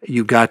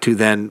 You got to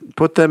then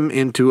put them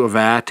into a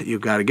vat. You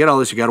got to get all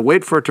this. You got to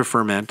wait for it to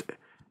ferment.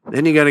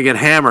 Then you got to get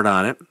hammered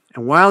on it.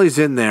 And while he's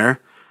in there,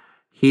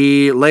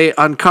 he lay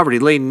uncovered. He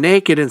lay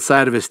naked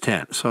inside of his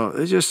tent. So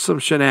there's just some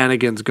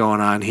shenanigans going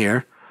on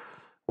here.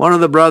 One of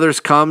the brothers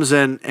comes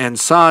and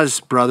saw his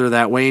brother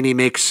that way, and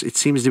it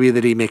seems to be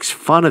that he makes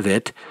fun of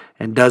it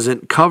and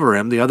doesn't cover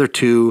him. The other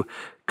 2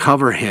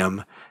 cover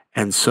him.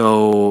 And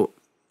so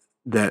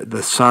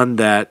the son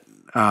that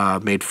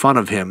made fun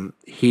of him,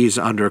 he's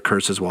under a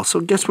curse as well. So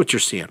guess what you're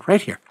seeing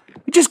right here?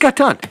 We just got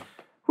done.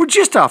 We're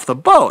just off the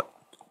boat.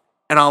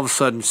 And all of a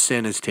sudden,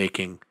 sin is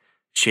taking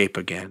shape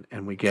again,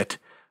 and we get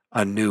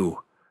a new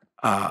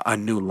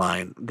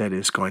line that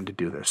is going to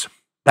do this.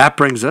 That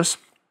brings us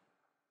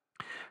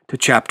to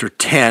chapter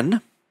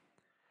 10,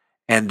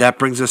 and that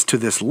brings us to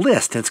this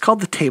list. And it's called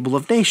the Table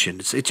of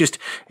Nations.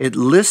 It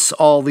lists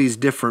all these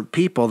different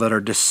people that are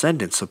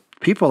descendants. So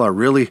people are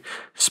really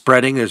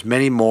spreading. There's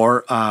many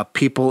more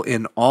people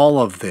in all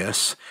of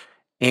this.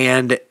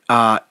 And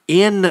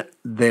in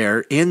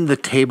the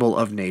Table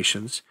of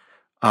Nations,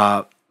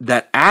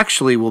 that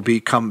actually will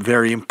become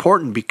very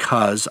important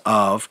because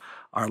of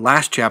our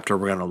last chapter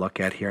we're going to look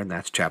at here, and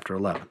that's chapter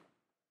 11.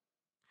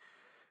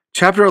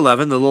 Chapter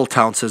 11, the little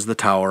town says the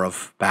Tower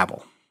of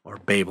Babel, or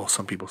Babel.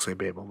 Some people say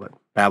Babel, but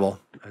Babel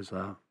is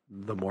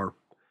the more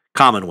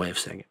common way of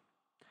saying it.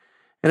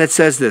 And it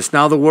says this: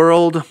 Now the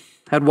world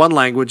had one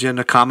language and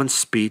a common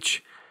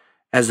speech.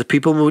 As the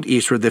people moved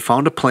eastward, they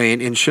found a plain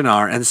in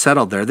Shinar and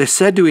settled there. They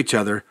said to each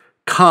other,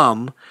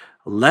 "Come,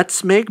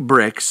 let's make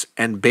bricks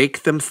and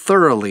bake them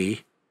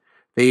thoroughly."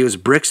 They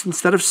used bricks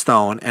instead of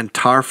stone and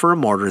tar for a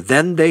mortar.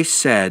 Then they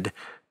said,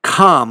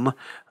 "Come,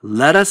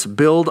 let us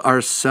build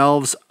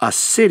ourselves a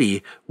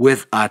city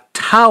with a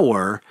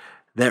tower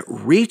that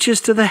reaches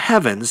to the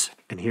heavens."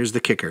 And here's the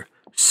kicker: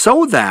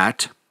 "so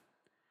that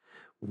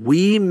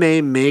we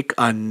may make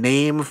a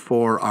name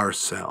for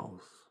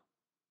ourselves.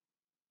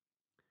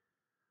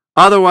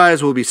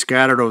 Otherwise, we'll be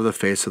scattered over the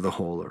face of the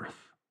whole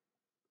earth."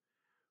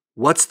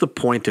 What's the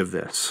point of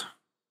this?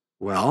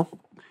 Well,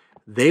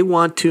 they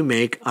want to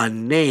make a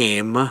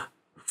name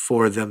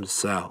for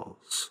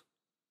themselves.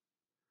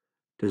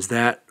 Does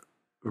that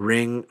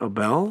ring a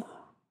bell?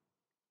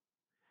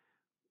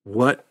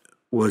 What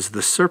was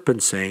the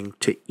serpent saying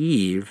to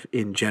Eve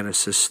in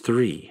Genesis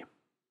 3?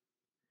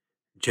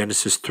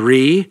 Genesis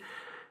 3,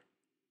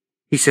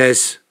 he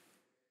says,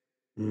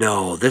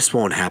 "No, this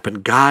won't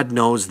happen. God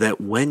knows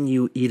that when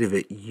you eat of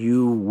it,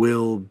 you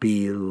will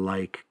be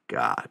like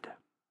God."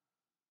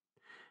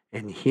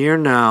 And here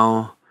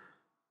now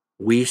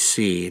we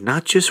see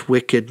not just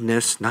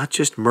wickedness, not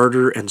just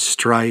murder and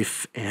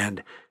strife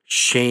and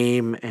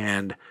shame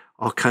and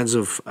all kinds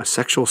of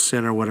sexual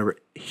sin or whatever.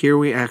 Here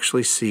we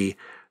actually see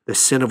the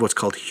sin of what's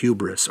called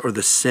hubris, or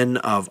the sin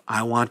of,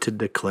 I want to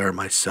declare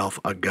myself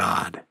a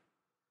god.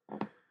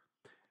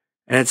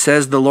 And it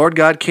says, the Lord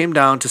God came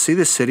down to see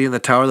the city and the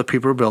tower the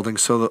people were building.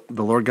 So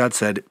the Lord God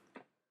said,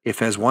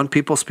 if as one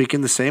people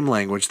speaking the same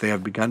language they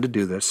have begun to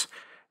do this,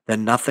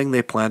 then nothing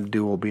they plan to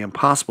do will be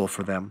impossible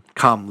for them.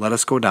 Come, let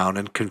us go down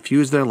and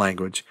confuse their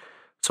language,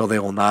 so they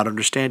will not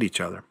understand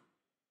each other.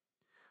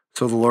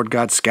 So the Lord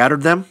God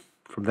scattered them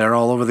from there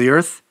all over the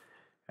earth,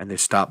 and they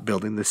stopped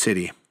building the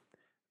city.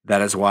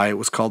 That is why it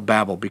was called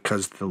Babel,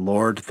 because the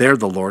Lord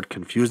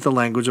confused the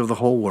language of the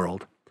whole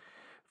world.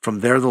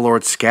 From there the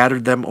Lord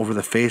scattered them over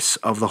the face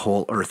of the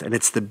whole earth. And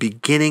it's the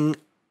beginning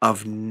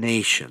of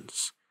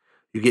nations.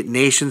 You get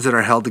nations that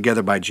are held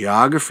together by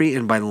geography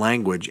and by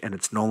language, and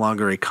it's no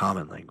longer a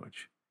common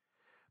language.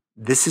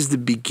 This is the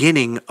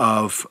beginning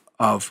of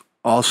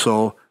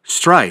also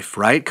strife,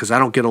 right? Because I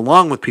don't get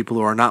along with people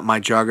who are not my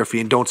geography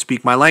and don't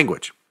speak my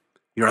language.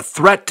 You're a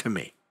threat to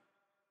me.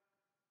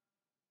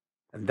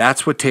 And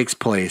that's what takes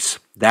place.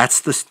 That's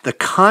the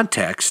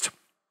context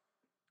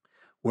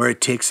where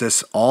it takes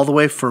us all the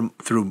way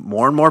through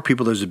more and more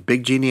people. There's a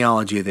big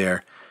genealogy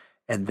there.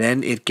 And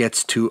then it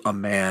gets to a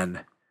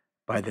man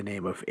by the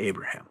name of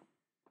Abraham.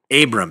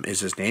 Abram is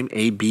his name,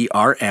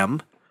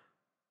 A-B-R-A-M,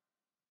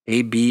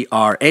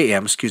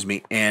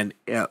 and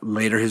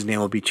later his name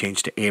will be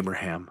changed to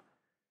Abraham.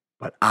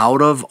 But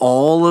out of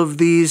all of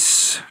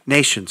these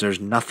nations, there's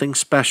nothing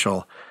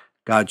special.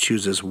 God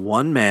chooses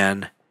one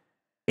man,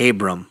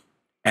 Abram,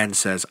 and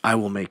says, I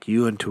will make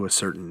you into a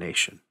certain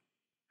nation.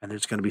 And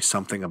there's going to be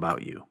something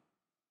about you.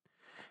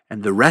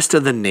 And the rest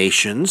of the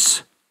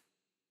nations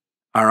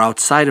are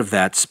outside of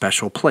that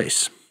special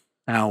place.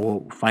 Now,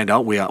 we'll find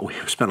out, we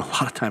spent a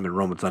lot of time in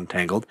Romans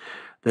Untangled,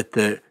 that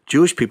the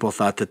Jewish people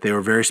thought that they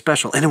were very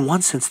special. And in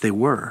one sense, they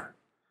were.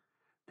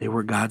 They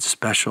were God's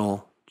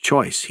special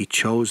choice. He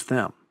chose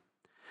them.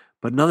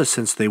 But in another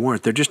sense, they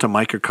weren't. They're just a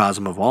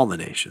microcosm of all the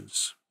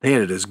nations. They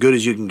had it as good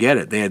as you can get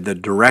it. They had the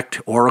direct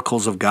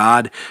oracles of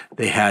God.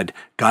 They had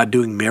God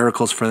doing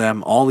miracles for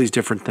them, all these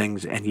different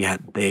things, and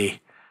yet they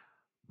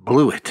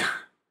blew it.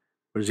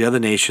 Whereas the other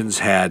nations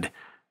had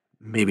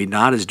maybe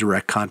not as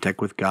direct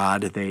contact with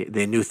God.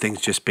 They knew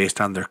things just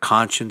based on their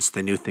conscience.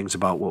 They knew things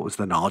about what was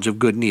the knowledge of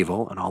good and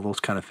evil and all those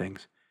kind of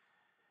things.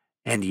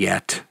 And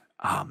yet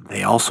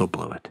they also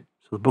blew it.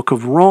 So the book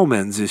of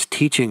Romans is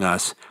teaching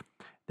us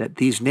that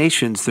these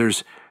nations,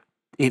 there's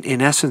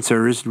in essence,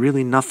 there is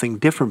really nothing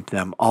different from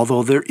them,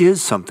 although there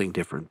is something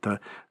different.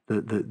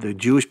 The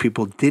Jewish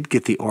people did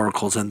get the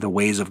oracles and the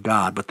ways of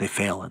God, but they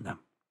fail in them.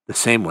 The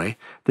same way,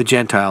 the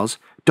Gentiles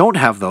don't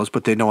have those,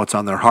 but they know what's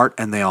on their heart,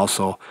 and they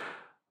also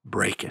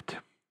break it.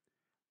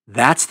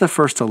 That's the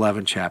first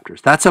 11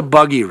 chapters. That's a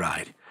buggy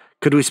ride.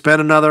 Could we spend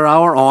another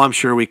hour? Oh, I'm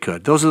sure we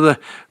could. Those are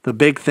the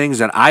big things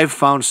that I've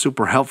found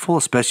super helpful,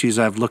 especially as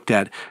I've looked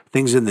at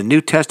things in the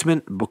New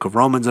Testament, book of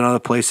Romans and other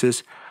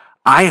places.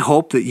 I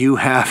hope that you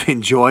have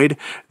enjoyed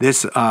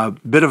this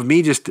bit of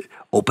me just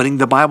opening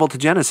the Bible to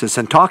Genesis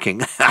and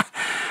talking.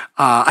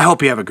 I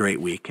hope you have a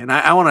great week. And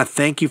I want to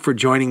thank you for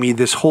joining me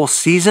this whole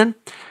season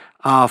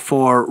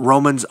for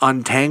Romans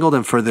Untangled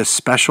and for this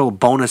special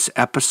bonus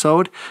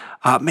episode.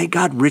 May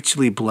God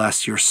richly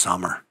bless your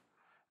summer.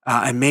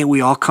 And may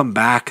we all come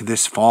back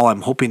this fall.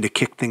 I'm hoping to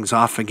kick things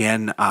off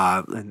again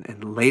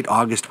in late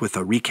August with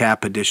a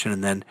recap edition,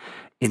 and then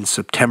in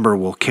September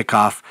we'll kick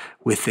off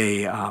with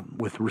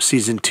with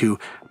season 2.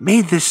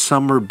 May this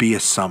summer be a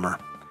summer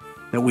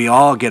that we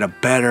all get a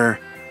better,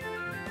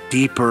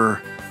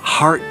 deeper,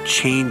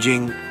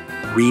 heart-changing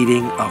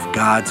reading of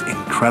God's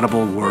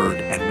incredible Word,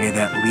 and may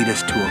that lead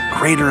us to a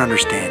greater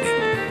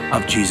understanding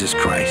of Jesus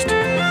Christ.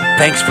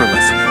 Thanks for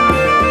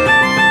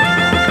listening.